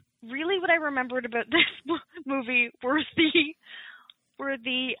 because really what I remembered about this movie were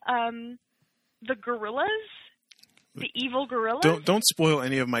the gorillas, the evil gorillas. Don't spoil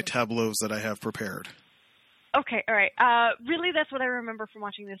any of my tableaus that I have prepared. Okay, all right. Really, that's what I remember from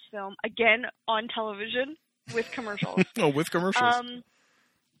watching this film, again, on television, with commercials. Oh, with commercials.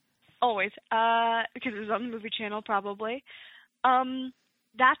 Always. Because it was on the movie channel, probably.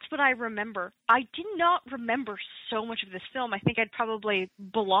 That's what I remember. I did not remember so much of this film. I think I'd probably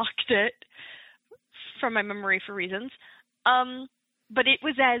blocked it from my memory for reasons. But it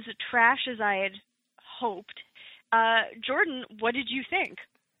was as trash as I had hoped. Jordan, what did you think?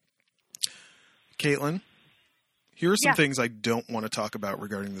 Caitlin, here are some things I don't want to talk about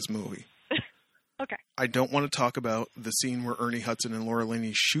regarding this movie. Okay. I don't want to talk about the scene where Ernie Hudson and Laura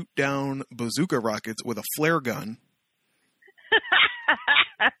Linney shoot down bazooka rockets with a flare gun.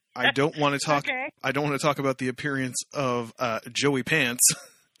 I don't want to talk. Okay. I don't want to talk about the appearance of Joey Pants,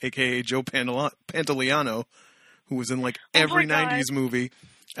 aka Joe Pantoliano, who was in like every '90s movie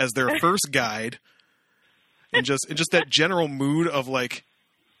as their first guide, and just that general mood of like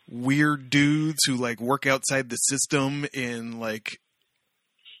weird dudes who like work outside the system in like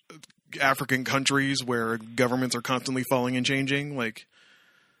African countries where governments are constantly falling and changing. Like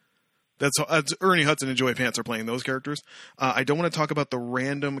that's Ernie Hudson and Joey Pants are playing those characters. I don't want to talk about the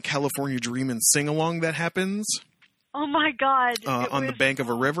random California Dreamin' sing-along that happens. Oh my God. On the bank of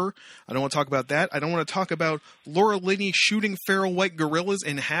a river. I don't want to talk about that. I don't want to talk about Laura Linney shooting feral white gorillas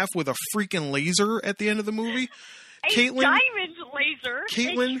in half with a freaking laser at the end of the movie. Caitlin, diamond laser.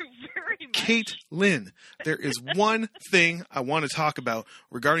 Caitlin, thank you very much. Caitlin, there is one thing I want to talk about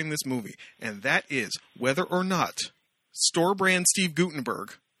regarding this movie, and that is whether or not store brand Steve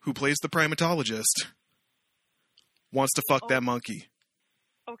Guttenberg, who plays the primatologist, wants to fuck that monkey.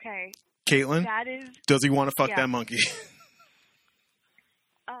 Okay. Caitlin, does he want to fuck that monkey?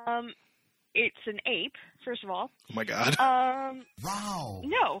 It's an ape, first of all. Oh my God. Wow.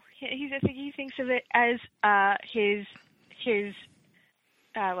 No, I think he thinks of it as his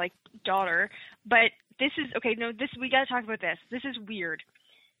like daughter. But this is okay. No, we got to talk about this. This is weird.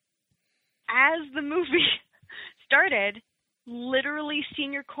 As the movie started, literally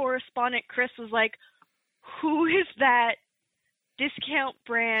senior correspondent Chris was like, "Who is that discount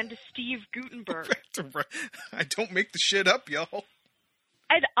brand Steve Guttenberg?" I don't make the shit up, y'all.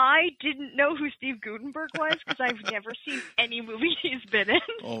 And I didn't know who Steve Guttenberg was because I've never seen any movie he's been in.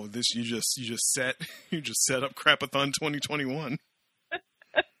 Oh, this you just set up Crapathon 2021.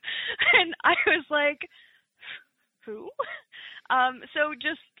 And I was like, who? So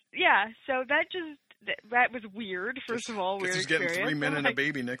that was weird. First of all, weird. He's getting 3 men and a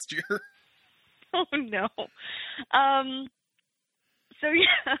baby next year. Oh no. So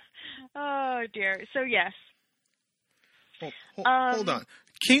yeah. Oh dear. So yes. Hold on.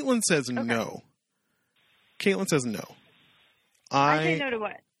 Caitlin says no. Caitlin says no. I say no to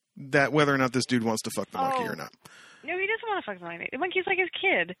what? That whether or not this dude wants to fuck the monkey or not. No, he doesn't want to fuck the monkey. The monkey's like his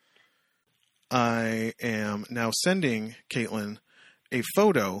kid. I am now sending Caitlin a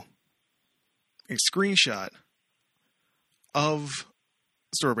photo, a screenshot of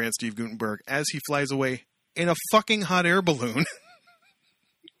Storebrand Steve Guttenberg as he flies away in a fucking hot air balloon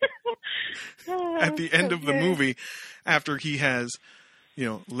at the end of the movie after he has,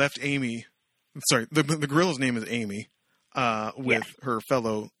 left Amy. Sorry, the gorilla's name is Amy, with her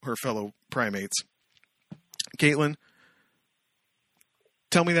fellow primates. Caitlin,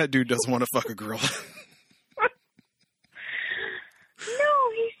 tell me that dude doesn't want to fuck a gorilla. No,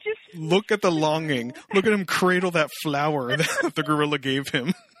 he's just... Look at the longing. Look at him cradle that flower that the gorilla gave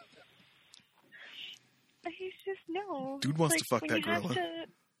him. He's just, no. Dude wants to fuck that gorilla.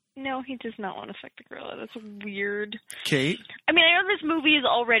 No, he does not want to fuck the gorilla. That's weird. Kate? I mean, I know this movie is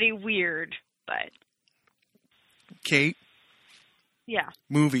already weird, but... Kate? Yeah.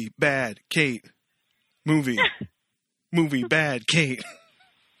 Movie, bad, Kate. Movie. Movie, bad, Kate.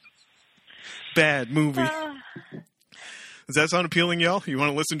 Bad movie. Does that sound appealing, y'all? You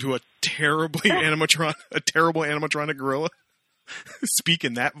want to listen to a terrible animatronic gorilla speak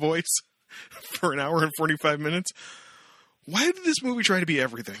in that voice for an hour and 45 minutes? Why did this movie try to be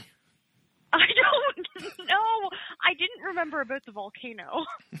everything? I don't know. I didn't remember about the volcano.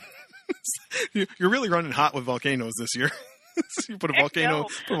 You're really running hot with volcanoes this year. You put a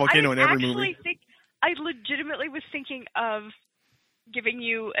volcano in every movie. I legitimately was thinking of giving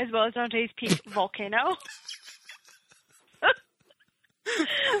you, as well as Dante's Peak, Volcano.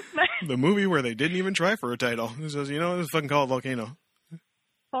 The movie where they didn't even try for a title. It says, let's fucking call it Volcano.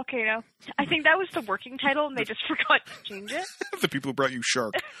 Volcano. I think that was the working title, and they just forgot to change it. The people who brought you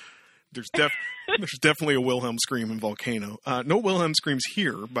Shark. There's definitely a Wilhelm scream in Volcano. No Wilhelm screams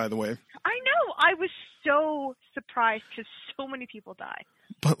here, by the way. I know. I was so surprised because so many people die.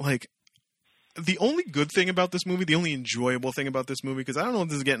 But, the only good thing about this movie, the only enjoyable thing about this movie, because I don't know if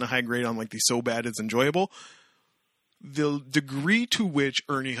this is getting a high grade on, the so bad it's enjoyable, the degree to which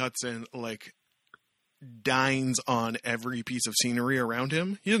Ernie Hudson, dines on every piece of scenery around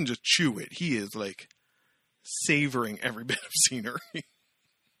him. He doesn't just chew it. He is, savoring every bit of scenery.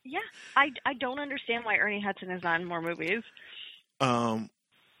 Yeah. I don't understand why Ernie Hudson is not in more movies. I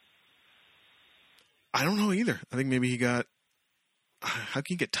don't know either. I think maybe he got... How can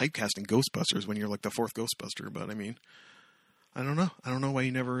you get typecast in Ghostbusters when you're, the fourth Ghostbuster? But, I don't know. I don't know why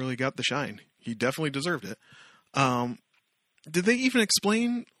he never really got the shine. He definitely deserved it. Did they even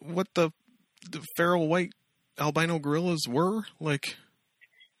explain what the feral white albino gorillas were?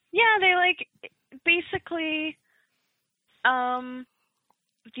 Yeah, they basically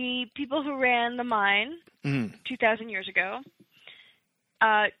the people who ran the mine 2,000 years ago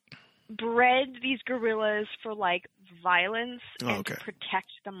bred these gorillas for violence and to protect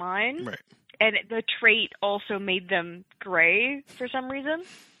the mine. Right. And the trait also made them gray for some reason.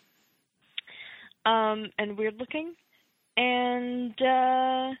 And weird looking. And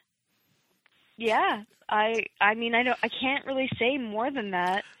yeah, I can't really say more than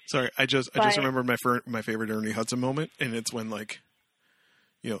that. Sorry, I just remembered my favorite Ernie Hudson moment, and it's when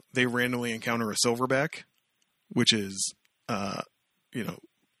they randomly encounter a silverback, which is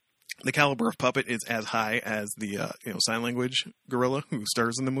the caliber of puppet is as high as the sign language gorilla who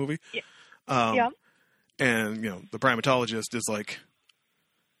stars in the movie. Yeah. Yeah. And the primatologist is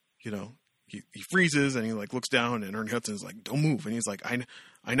he freezes and he looks down, and Ernie Hudson is don't move, and he's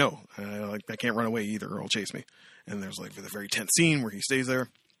I know, I can't run away either, or he'll chase me. And there's the very tense scene where he stays there,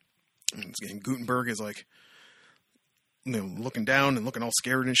 and Guttenberg is looking down and looking all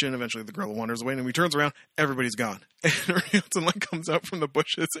scared and shit. And eventually the gorilla wanders away, and he turns around, everybody's gone. And Ernie Hudson comes out from the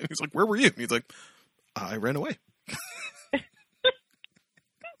bushes, and he's where were you? And he's I ran away.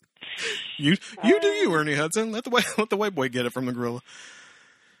 You do you, Ernie Hudson. Let the white boy get it from the gorilla.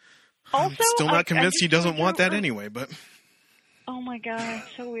 Also, I'm still not convinced he doesn't want that anyway, but... Oh my god,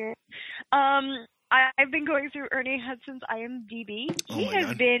 so weird. I've been going through Ernie Hudson's IMDb. He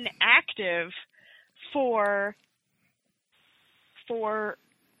has been active for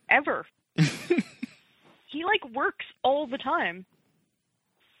ever. He works all the time.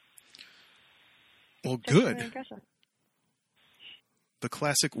 Well, good. Really the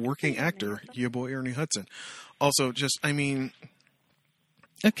classic working actor, your boy Ernie Hudson. Also, Kate's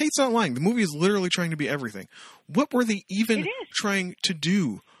not lying. The movie is literally trying to be everything. What were they even trying to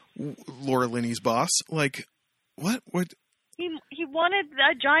do, Laura Linney's boss? What? He wanted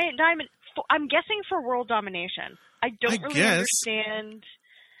a giant diamond. I'm guessing for world domination. I don't really understand.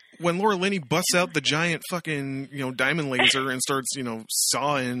 When Laura Linney busts out the giant fucking, diamond laser and starts,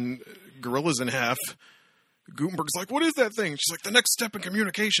 sawing gorillas in half, Gutenberg's like, what is that thing? She's like, the next step in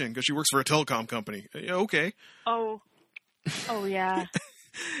communication, because she works for a telecom company. Yeah, okay. Oh yeah.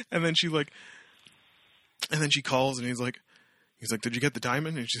 And then she calls and he's like, did you get the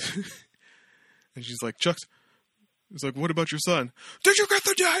diamond? And she's like, Chuck's. He's like, what about your son? Did you get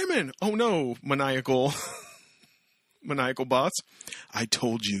the diamond? Oh no, maniacal boss. I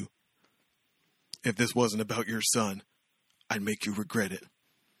told you, if this wasn't about your son, I'd make you regret it.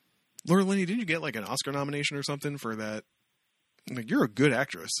 Laura Linney, didn't you get like an Oscar nomination or something for that? Like, you're a good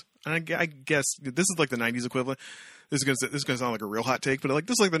actress. And I guess this is like the 90s equivalent. This is gonna sound like a real hot take, but like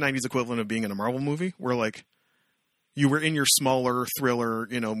this is like the 90s equivalent of being in a Marvel movie, where like you were in your smaller thriller,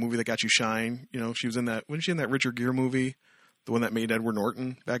 movie that got you shine. She was in that. Wasn't she in that Richard Gere movie, the one that made Edward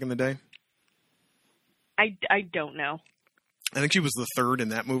Norton back in the day? I don't know. I think she was the third in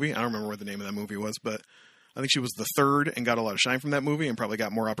that movie. I don't remember what the name of that movie was, but I think she was the third and got a lot of shine from that movie and probably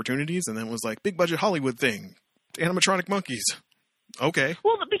got more opportunities. And then it was like, big budget Hollywood thing, animatronic monkeys. Okay.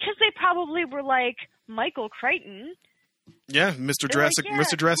 Well, because they probably were like, Michael Crichton. Yeah, Mr. Jurassic, like, yeah,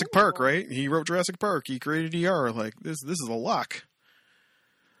 Mr. Jurassic cool. Park, right? He wrote Jurassic Park. He created ER. Like, this is a lock.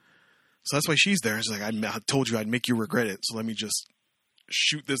 So that's why she's there. She's like, I told you I'd make you regret it. So let me just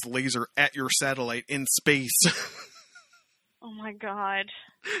shoot this laser at your satellite in space. Oh my God.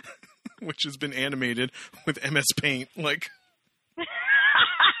 Which has been animated with MS Paint. Like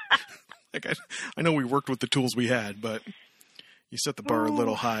I know we worked with the tools we had, but you set the bar a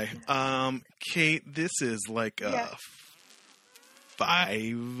little high. Kate, this is like a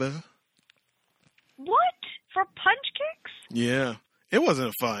 5. What? For punch kicks? Yeah. It wasn't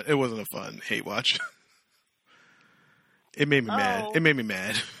a fun hate watch. It made me mad. It made me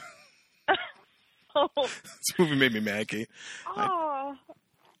mad. This movie made me mad, Kate. Oh.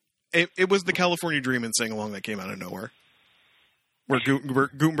 It was the California Dreamin' sing-along that came out of nowhere. Where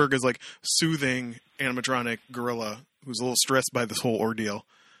Gutenberg is like soothing animatronic gorilla who's a little stressed by this whole ordeal.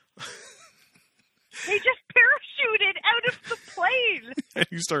 He just parachuted out of the plane. And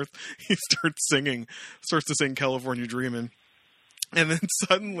he starts to sing California Dreamin'. And then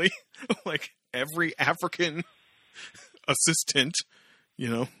suddenly, like, every African assistant,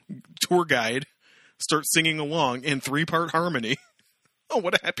 tour guide starts singing along in 3-part harmony. Oh,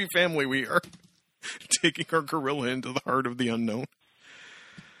 what a happy family we are. Taking our gorilla into the heart of the unknown.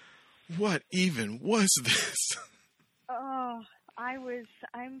 What even was this? Oh,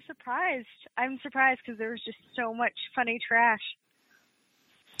 I'm surprised. I'm surprised because there was just so much funny trash.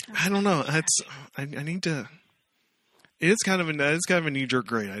 I don't know. I need to. It is kind of a knee-jerk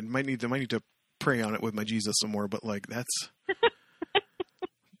grade. I might need to pray on it with my Jesus some more. But like that's,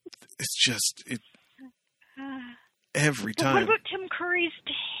 it's just it. Every time. What about Tim Curry's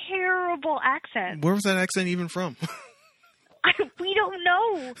terrible accent? Where was that accent even from? We don't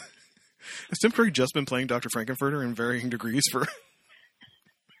know. Has Tim Curry just been playing Dr. Frankenfurter in varying degrees for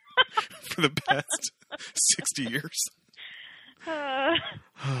the past 60 years?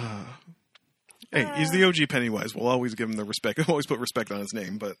 Hey, he's the OG Pennywise. We'll always give him the respect. We'll always put respect on his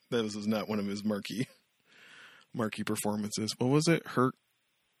name, but this is not one of his marquee performances. What was it?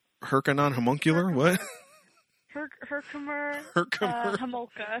 Herkanon Homuncular? What? Herkimer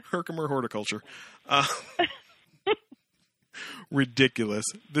Homolka. Herkimer Horticulture. Ridiculous.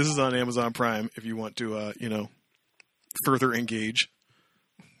 This is on Amazon Prime if you want to, further engage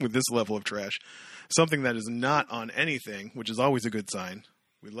with this level of trash. Something that is not on anything, which is always a good sign.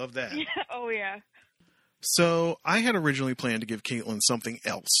 We love that. Yeah. Oh, yeah. So I had originally planned to give Caitlin something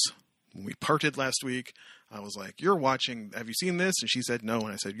else. When we parted last week, I was like, have you seen this? And she said no.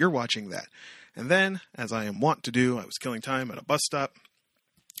 And I said, you're watching that. And then, as I am wont to do, I was killing time at a bus stop,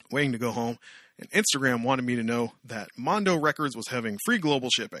 waiting to go home. And Instagram wanted me to know that Mondo Records was having free global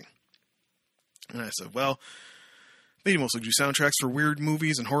shipping. And I said, well, they mostly do soundtracks for weird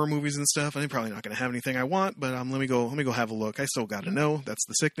movies and horror movies and stuff. And they're probably not going to have anything I want, but let me go have a look. I still got to know. That's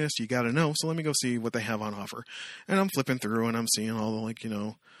the sickness. You got to know. So let me go see what they have on offer. And I'm flipping through and I'm seeing all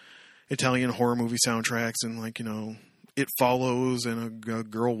the, Italian horror movie soundtracks and It Follows and a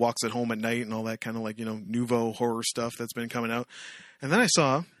girl walks at home at night and all that kind of nouveau horror stuff that's been coming out. And then I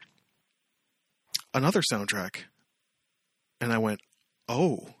saw another soundtrack and I went,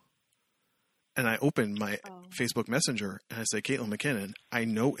 oh. And I opened my Facebook Messenger and I say, Caitlin McKinnon, I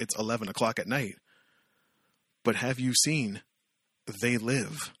know it's 11 o'clock at night, but have you seen They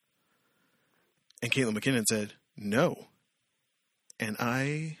Live? And Caitlin McKinnon said, no. And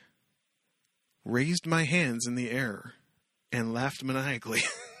I raised my hands in the air and laughed maniacally.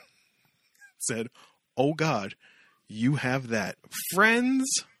 Said, oh God, you have that. Friends,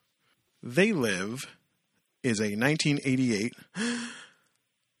 They Live is a 1988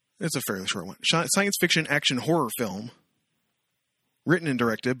 It's a fairly short one. Science fiction action horror film, written and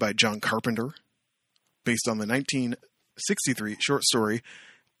directed by John Carpenter, based on the 1963 short story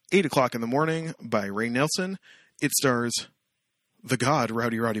 8 O'Clock in the Morning by Ray Nelson. It stars the god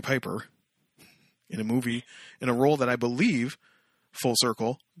Rowdy Roddy Piper in a role that I believe, full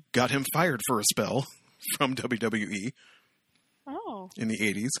circle, got him fired for a spell from WWE in the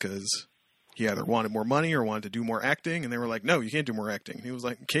 80s because he either wanted more money or wanted to do more acting, and they were like, no, you can't do more acting. And he was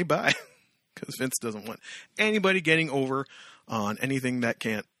like, okay, bye, because Vince doesn't want anybody getting over on anything that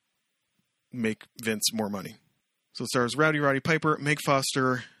can't make Vince more money. So it stars Rowdy Roddy Piper, Meg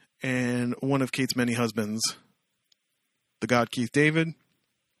Foster, and one of Kate's many husbands, the god Keith David.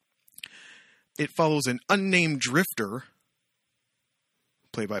 It follows an unnamed drifter,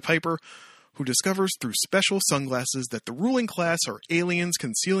 played by Piper, who discovers through special sunglasses that the ruling class are aliens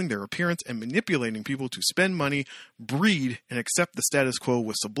concealing their appearance and manipulating people to spend money, breed, and accept the status quo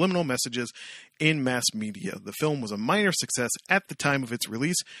with subliminal messages in mass media. The film was a minor success at the time of its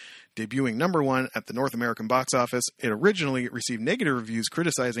release, debuting number 1 at the North American box office. It originally received negative reviews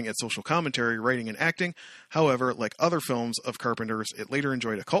criticizing its social commentary, writing, and acting. However, like other films of Carpenter's, it later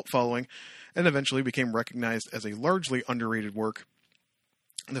enjoyed a cult following and eventually became recognized as a largely underrated work.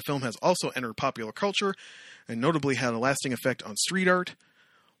 The film has also entered popular culture and notably had a lasting effect on street art,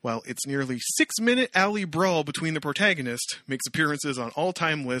 while its nearly 6-minute alley brawl between the protagonists makes appearances on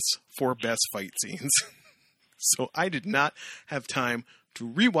all-time lists for best fight scenes. So I did not have time to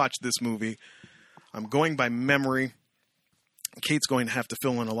rewatch this movie. I'm going by memory. Kate's going to have to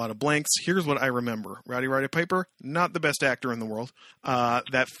fill in a lot of blanks. Here's what I remember. Rowdy Roddy Piper, not the best actor in the world.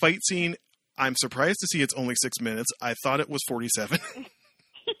 That fight scene, I'm surprised to see it's only 6 minutes. I thought it was 47.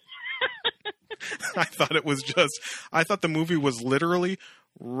 I thought the movie was literally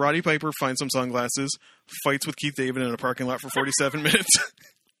Roddy Piper finds some sunglasses, fights with Keith David in a parking lot for 47 minutes,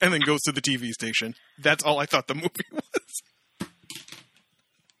 and then goes to the TV station. That's all I thought the movie was.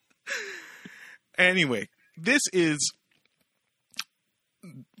 Anyway, this is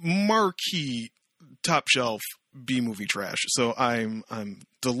marquee, top shelf B-movie trash. So I'm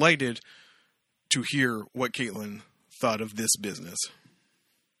delighted to hear what Caitlin thought of this business.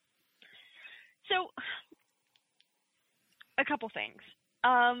 So, a couple things.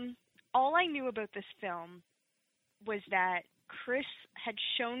 All I knew about this film was that Chris had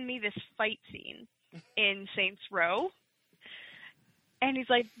shown me this fight scene in Saints Row, and he's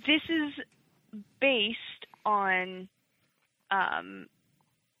like, "This is based on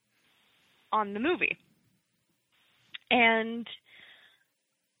the movie," and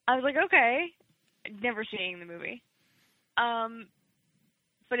I was like, "Okay," never seeing the movie.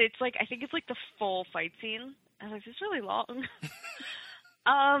 But it's like, I think it's like the full fight scene. I was like, this is really long.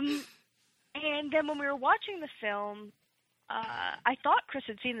 And then when we were watching the film, I thought Chris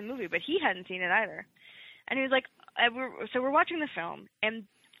had seen the movie, but he hadn't seen it either. And he was like, so we're watching the film, and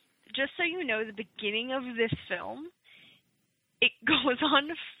just so you know, the beginning of this film, it goes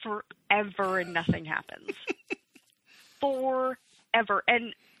on forever and nothing happens. Forever.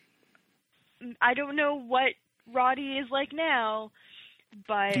 And I don't know what Roddy is like now,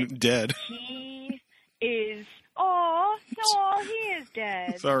 but dead. He is. He is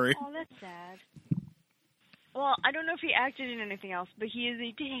dead. Sorry. Oh, that's sad. Well, I don't know if he acted in anything else, but he is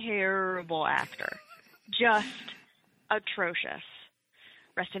a terrible actor. Just atrocious.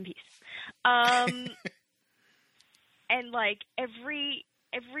 Rest in peace. And like every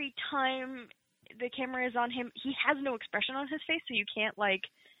time the camera is on him, he has no expression on his face, so you can't like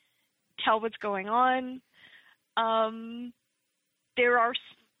tell what's going on. There are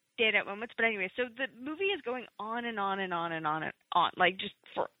standout moments, but anyway, so the movie is going on and on and on and on and on, like just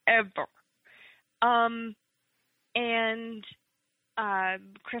forever. And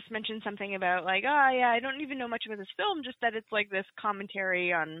Chris mentioned something about like, I don't even know much about this film, just that it's like this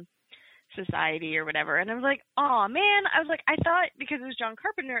commentary on society or whatever. And I was like, oh man, I thought because it was John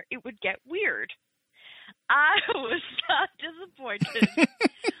Carpenter, it would get weird. I was not disappointed.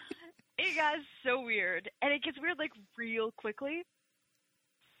 It got so weird, and it gets weird like real quickly.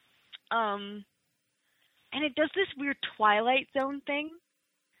 And it does this weird Twilight Zone thing.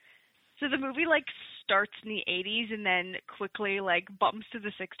 So the movie like starts in the 80s and then quickly like bumps to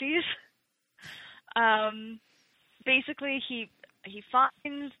the 60s. Basically he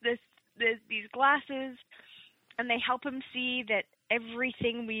finds these glasses, and they help him see that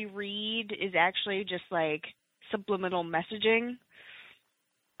everything we read is actually just like subliminal messaging,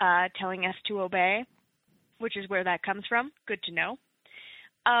 telling us to obey, which is where that comes from. Good to know.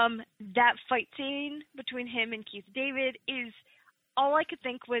 That fight scene between him and Keith David is all I could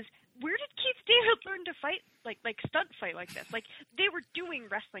think was, where did Keith David learn to fight, like stunt fight like this? Like, they were doing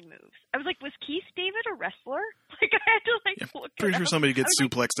wrestling moves. I was like, was Keith David a wrestler? Like, I had to, like, look pretty it sure up. somebody gets I was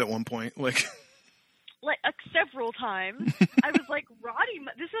suplexed at one point. Like several times. I was like, Roddy,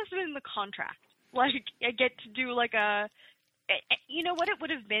 this must have been in the contract. Like, I get to do, like, you know what it would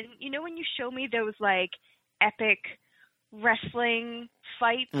have been? You know when you show me those, like, epic wrestling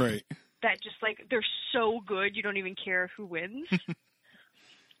fights? Right. That just, like, they're so good you don't even care who wins?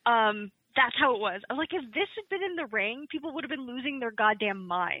 That's how it was. I was like, if this had been in the ring, people would have been losing their goddamn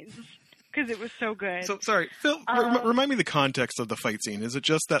minds. Because it was so good. So, sorry, Phil, remind me the context of the fight scene. Is it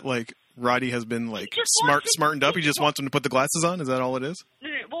just that, like, Roddy has been, like, smartened up? He just wants him to put the glasses on? Is that all it is? No.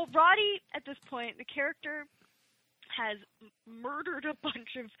 Well, Roddy, at this point, the character has murdered a bunch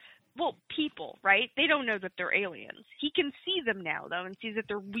of, people, right? They don't know that they're aliens. He can see them now, though, and sees that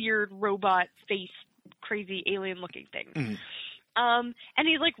they're weird, robot face, crazy, alien-looking things. Mm-hmm. And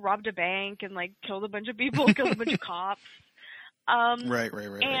he's, like, robbed a bank and, like, killed a bunch of people, killed a bunch of cops. Right.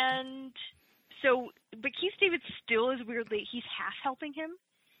 And so, but Keith David still is weirdly, he's half helping him.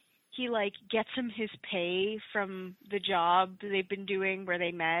 He, like, gets him his pay from the job they've been doing where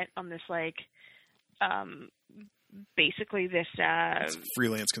they met on this, like, basically this, it's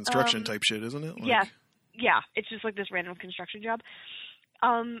freelance construction type shit, isn't it? Like... Yeah. It's just, like, this random construction job.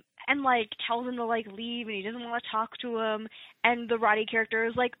 And, like, tells him to, like, leave, and he doesn't want to talk to him. And the Roddy character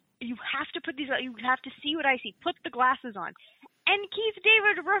is like, you have to put these, you have to see what I see. Put the glasses on. And Keith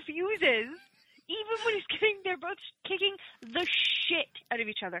David refuses, even when they're both kicking the shit out of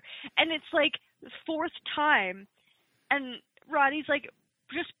each other. And it's like the fourth time, and Roddy's like,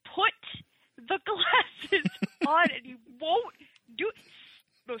 just put the glasses on, and he won't do it.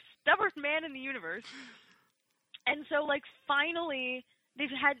 Most stubborn man in the universe. And so, like, finally, they've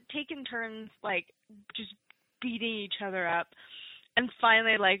had taken turns, like, just beating each other up. And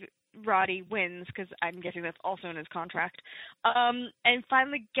finally, like, Roddy wins, because I'm guessing that's also in his contract, and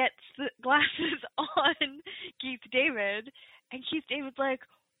finally gets the glasses on Keith David, and Keith David's like,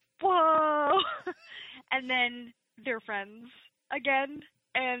 whoa! And then they're friends again,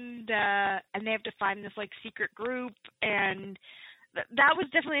 and they have to find this, like, secret group, and that was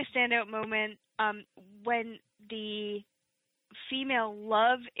definitely a standout moment, when the female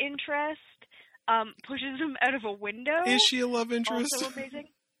love interest pushes him out of a window. Is she a love interest? Also amazing.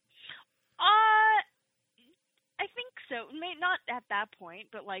 I think so. Not at that point,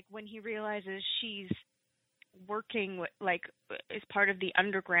 but, like, when he realizes she's working with, like, is part of the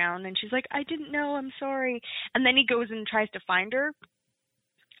underground, and she's like, I didn't know, I'm sorry. And then he goes and tries to find her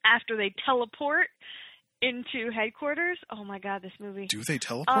after they teleport into headquarters. Oh my god, this movie. Do they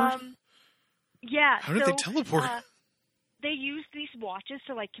teleport? Yeah. How did they teleport? They use these watches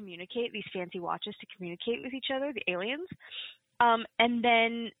to, like, communicate, these fancy watches to communicate with each other, the aliens. And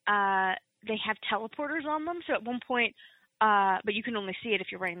then they have teleporters on them. So at one point, but you can only see it if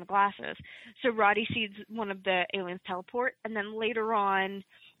you're wearing the glasses. So Roddy sees one of the aliens teleport, and then later on,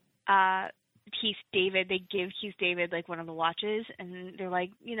 Keith David, they give Keith David, like, one of the watches, and they're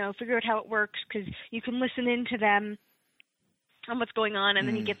like, you know, figure out how it works, because you can listen into them on what's going on, and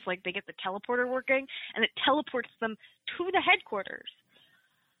then they get the teleporter working, and it teleports them to the headquarters.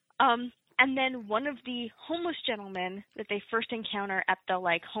 And then one of the homeless gentlemen that they first encounter at the,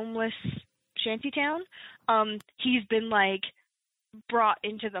 like, homeless shantytown, he's been, like, brought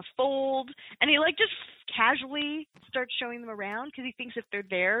into the fold, and he, like, just casually starts showing them around, because he thinks if they're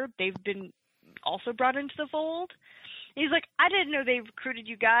there, they've been also brought into the fold. And he's like, I didn't know they recruited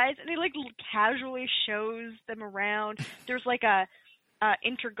you guys, and he, like, casually shows them around. There's, like, a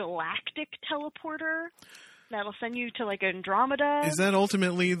intergalactic teleporter that'll send you to, like, Andromeda. Is that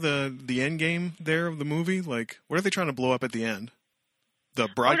ultimately the end game there of the movie? Like, what are they trying to blow up at the end? The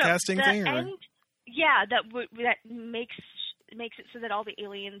broadcasting thing? Or? Yeah, that makes it so that all the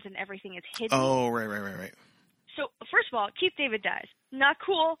aliens and everything is hidden. Oh, right. So, first of all, Keith David dies. Not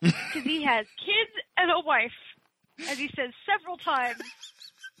cool, because he has kids and a wife, as he says several times.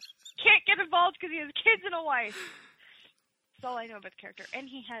 Can't get involved because he has kids and a wife. That's all I know about the character. And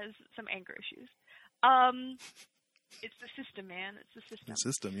he has some anger issues. It's the system, man. It's the system. The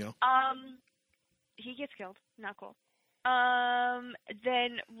system, yo. He gets killed. Not cool.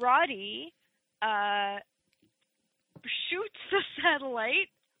 Then Roddy shoots the satellite,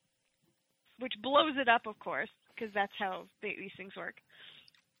 which blows it up, of course, because that's how these things work.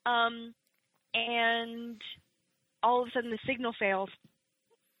 And all of a sudden the signal fails,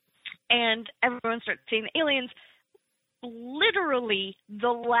 and everyone starts seeing the aliens. Literally, the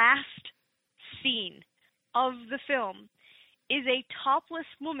last scene of the film is a topless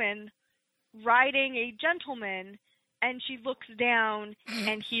woman riding a gentleman and she looks down,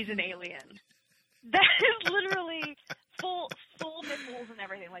 and he's an alien. That is literally full nipples and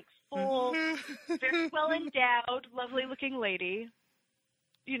everything, like full, very well endowed, lovely looking lady.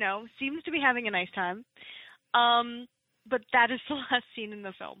 You know, seems to be having a nice time. But that is the last scene in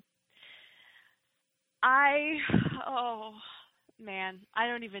the film. Oh man, I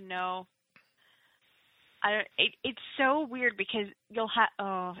don't even know. It's so weird because you'll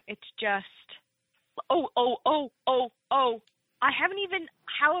have, it's just, I haven't even,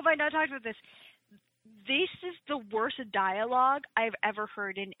 how have I not talked about this? This is the worst dialogue I've ever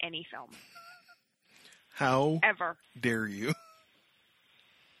heard in any film. How ever dare you?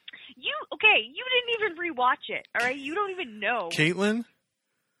 You didn't even rewatch it, all right? You don't even know. Caitlin,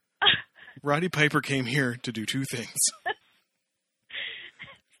 Roddy Piper came here to do two things.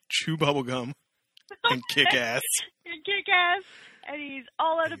 Chew bubblegum and kick ass. And kick ass. And he's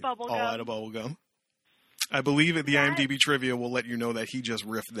all out of bubblegum. All out of bubblegum. I believe at the IMDb trivia will let you know that he just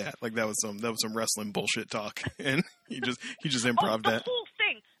riffed that. Like that was some wrestling bullshit talk. And he just improv that.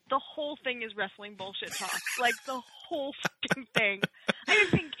 The whole thing is wrestling bullshit talk. Like the whole fucking thing. I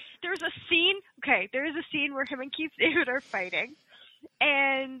just think there is a scene where him and Keith David are fighting.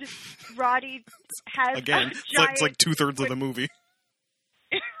 And Roddy has it's like 2/3 of the movie.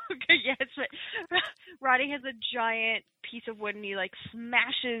 Okay, yes, but Roddy has a giant piece of wood and he like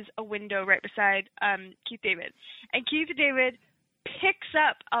smashes a window right beside Keith David. And Keith David picks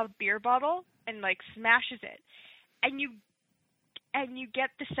up a beer bottle and like smashes it. And you get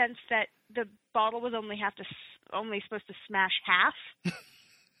the sense that the bottle was only supposed to smash half.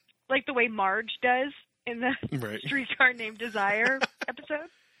 Like the way Marge does in the Streetcar Named Desire episode.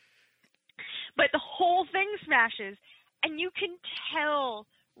 But the whole thing smashes and you can tell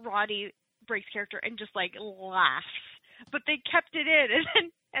Roddy breaks character and just like laughs, but they kept it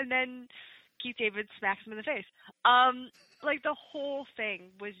in, and then Keith David smacks him in the face. Like the whole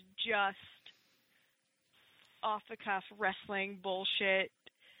thing was just off the cuff wrestling bullshit,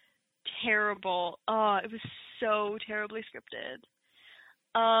 terrible. It was so terribly scripted.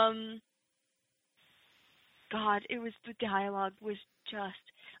 God, the dialogue was just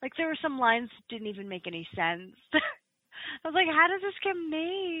like there were some lines that didn't even make any sense. I was like, how does this get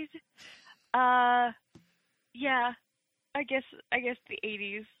made? Yeah, I guess the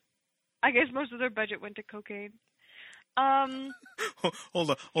 80s. I guess most of their budget went to cocaine.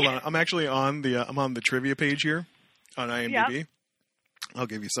 Hold on. I'm actually on the trivia page here on IMDb. Yep. I'll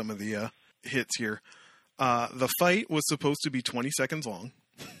give you some of the hits here. The fight was supposed to be 20 seconds long.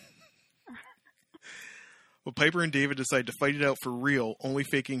 Well, Piper and David decide to fight it out for real, only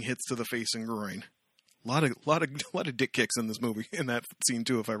faking hits to the face and groin. A lot of dick kicks in this movie, in that scene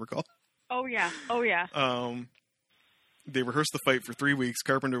too, if I recall. Oh yeah. They rehearsed the fight for 3 weeks.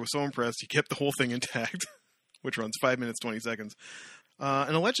 Carpenter was so impressed he kept the whole thing intact, which runs 5 minutes 20 seconds.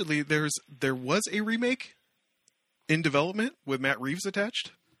 And allegedly, there was a remake in development with Matt Reeves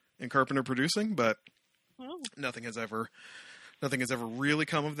attached and Carpenter producing, but nothing has ever really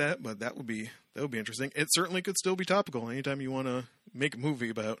come of that. But that would be interesting. It certainly could still be topical anytime you want to make a movie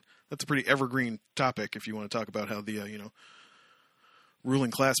about. That's a pretty evergreen topic if you want to talk about how the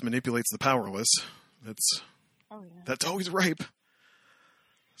ruling class manipulates the powerless. That's always ripe.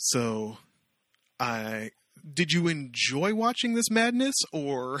 So, did you enjoy watching this madness,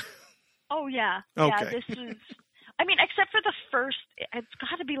 or? Oh yeah, okay. Yeah. This was. I mean, except for the first. It's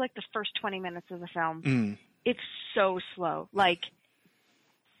got to be like the first 20 minutes of the film. It's so slow. Like,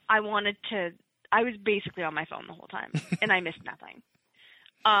 I was basically on my phone the whole time, and I missed nothing.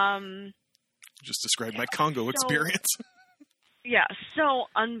 Just described my Congo experience. Yeah, so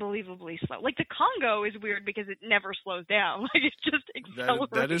unbelievably slow. Like the Congo is weird because it never slows down. Like it just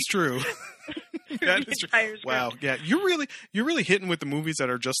accelerates. That is true. That is true. Wow. Yeah, you're really hitting with the movies that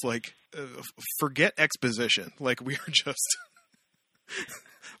are just like forget exposition. Like we are just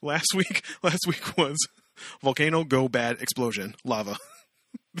last week was volcano go bad explosion lava.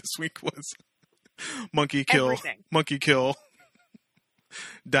 This week was monkey kill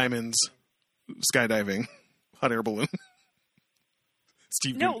diamonds skydiving hot air balloon.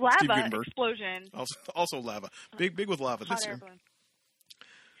 Lava Steve Gutenberg. Explosion. Also lava. Big with lava hot this year.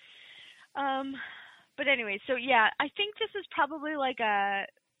 But anyway, so yeah, I think this is probably like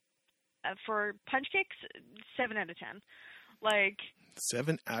for Punch Kicks, 7 out of 10. Like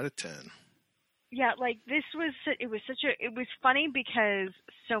 7 out of 10. Yeah, like it was funny because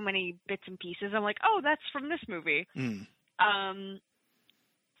so many bits and pieces. I'm like, oh, that's from this movie.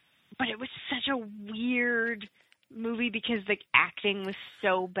 But it was such a weird movie because the acting was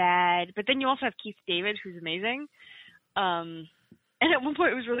so bad. But then you also have Keith David, who's amazing. And at one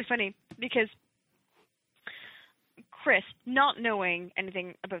point it was really funny because Chris, not knowing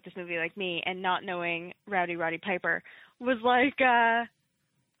anything about this movie like me and not knowing Roddy Piper, was like,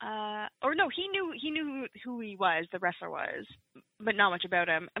 or no, he knew who he was, the wrestler was, but not much about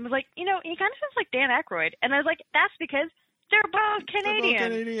him, and was like, he kind of sounds like Dan Aykroyd. And I was like, that's because they're both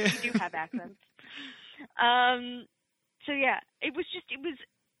Canadian. They do have accents. So yeah, it was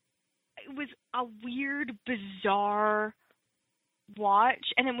a weird, bizarre watch,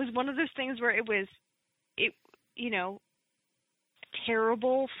 and it was one of those things where it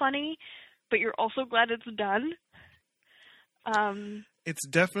terrible funny, but you're also glad it's done. It's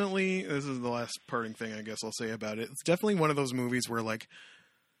definitely, this is the last parting thing I guess I'll say about it. It's definitely one of those movies where, like,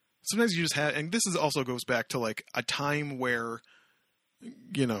 sometimes you just have, and this is also goes back to, like, a time where,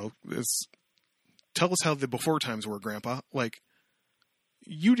 tell us how the before times were, Grandpa. Like,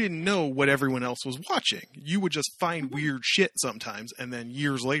 you didn't know what everyone else was watching. You would just find weird shit sometimes, and then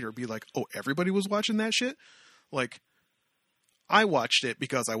years later be like, oh, everybody was watching that shit? Like, I watched it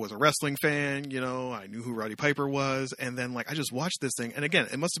because I was a wrestling fan, I knew who Roddy Piper was, and then, like, I just watched this thing, and again,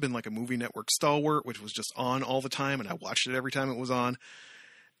 it must have been like a movie network stalwart, which was just on all the time, and I watched it every time it was on,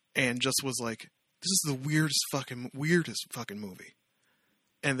 and just was like, this is the weirdest fucking movie.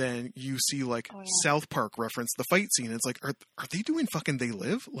 And then you see, like, South Park reference the fight scene. It's like, are they doing fucking They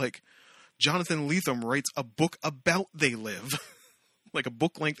Live? Like, Jonathan Lethem writes a book about They Live. Like a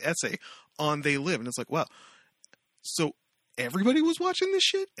book-length essay on They Live. And it's like, wow. So everybody was watching this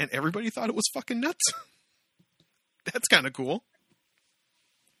shit? And everybody thought it was fucking nuts? That's kind of cool.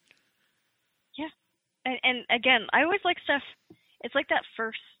 Yeah. And again, I always like stuff. It's like that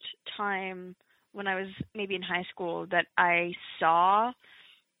first time when I was maybe in high school that I saw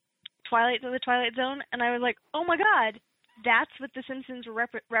Twilight of the Twilight Zone, and I was like, oh my god, that's what The Simpsons were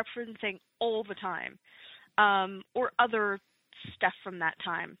referencing all the time, or other stuff from that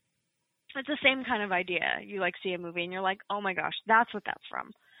time. It's the same kind of idea. You, like, see a movie and you're like, oh my gosh, that's what that's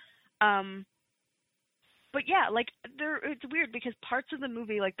from. But yeah, like, it's weird because parts of the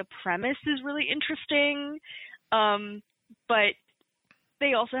movie, like, the premise is really interesting, but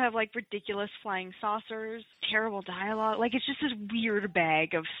they also have, like, ridiculous flying saucers, terrible dialogue. Like, it's just this weird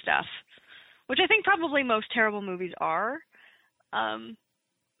bag of stuff, which I think probably most terrible movies are.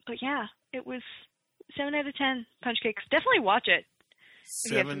 But yeah, it was 7 out of 10 Punch Cakes. Definitely watch it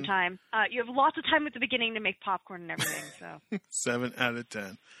if you have some time. You have lots of time at the beginning to make popcorn and everything. So 7 out of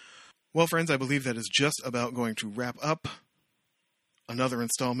 10. Well, friends, I believe that is just about going to wrap up another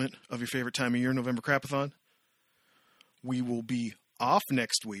installment of your favorite time of year, November Crapathon. We will be off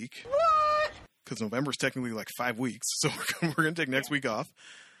next week. What? Because November's technically like 5 weeks, so we're going to take next week off.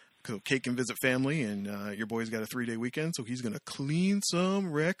 So Kate can visit family, and your boy's got a 3-day weekend, so he's going to clean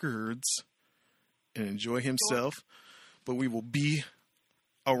some records and enjoy himself. But we will be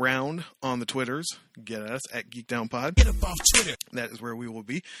around on the Twitters. Get at us at GeekDownPod. Get up off Twitter. That is where we will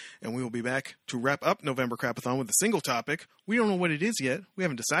be, and we will be back to wrap up November Crapathon with a single topic. We don't know what it is yet. We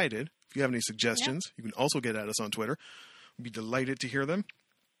haven't decided. If you have any suggestions, you can also get at us on Twitter. Be delighted to hear them.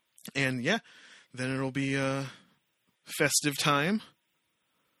 And yeah, then it'll be a festive time.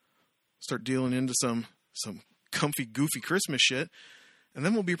 Start dealing into some comfy, goofy Christmas shit. And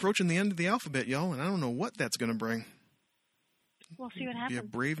then we'll be approaching the end of the alphabet, y'all, and I don't know what that's going to bring. We'll see what happens. It'll be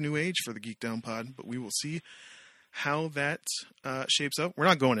a brave new age for the Geek Down Pod, but we will see how that shapes up. We're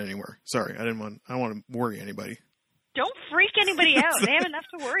not going anywhere. Sorry, I don't want to worry anybody. Don't freak anybody out. They have enough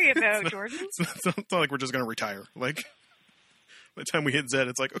to worry about, Jordan. It's not like we're just going to retire. Like, by the time we hit Z,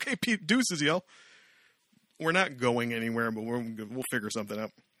 it's like, okay, Pete, deuces, y'all. We're not going anywhere, but we'll figure something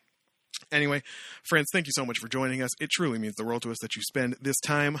out. Anyway, friends, thank you so much for joining us. It truly means the world to us that you spend this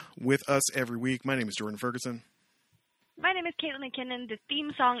time with us every week. My name is Jordan Ferguson. My name is Caitlin McKinnon. The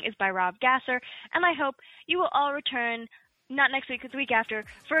theme song is by Rob Gasser, and I hope you will all return, not next week, but the week after,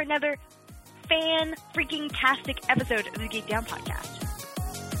 for another fan-freaking-tastic episode of the Geek Down Podcast.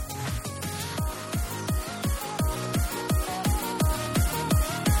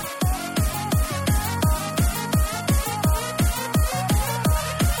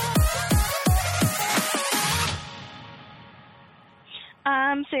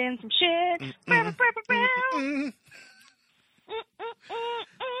 I'm saying some shit.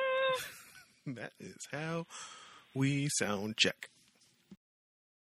 That is how we sound check.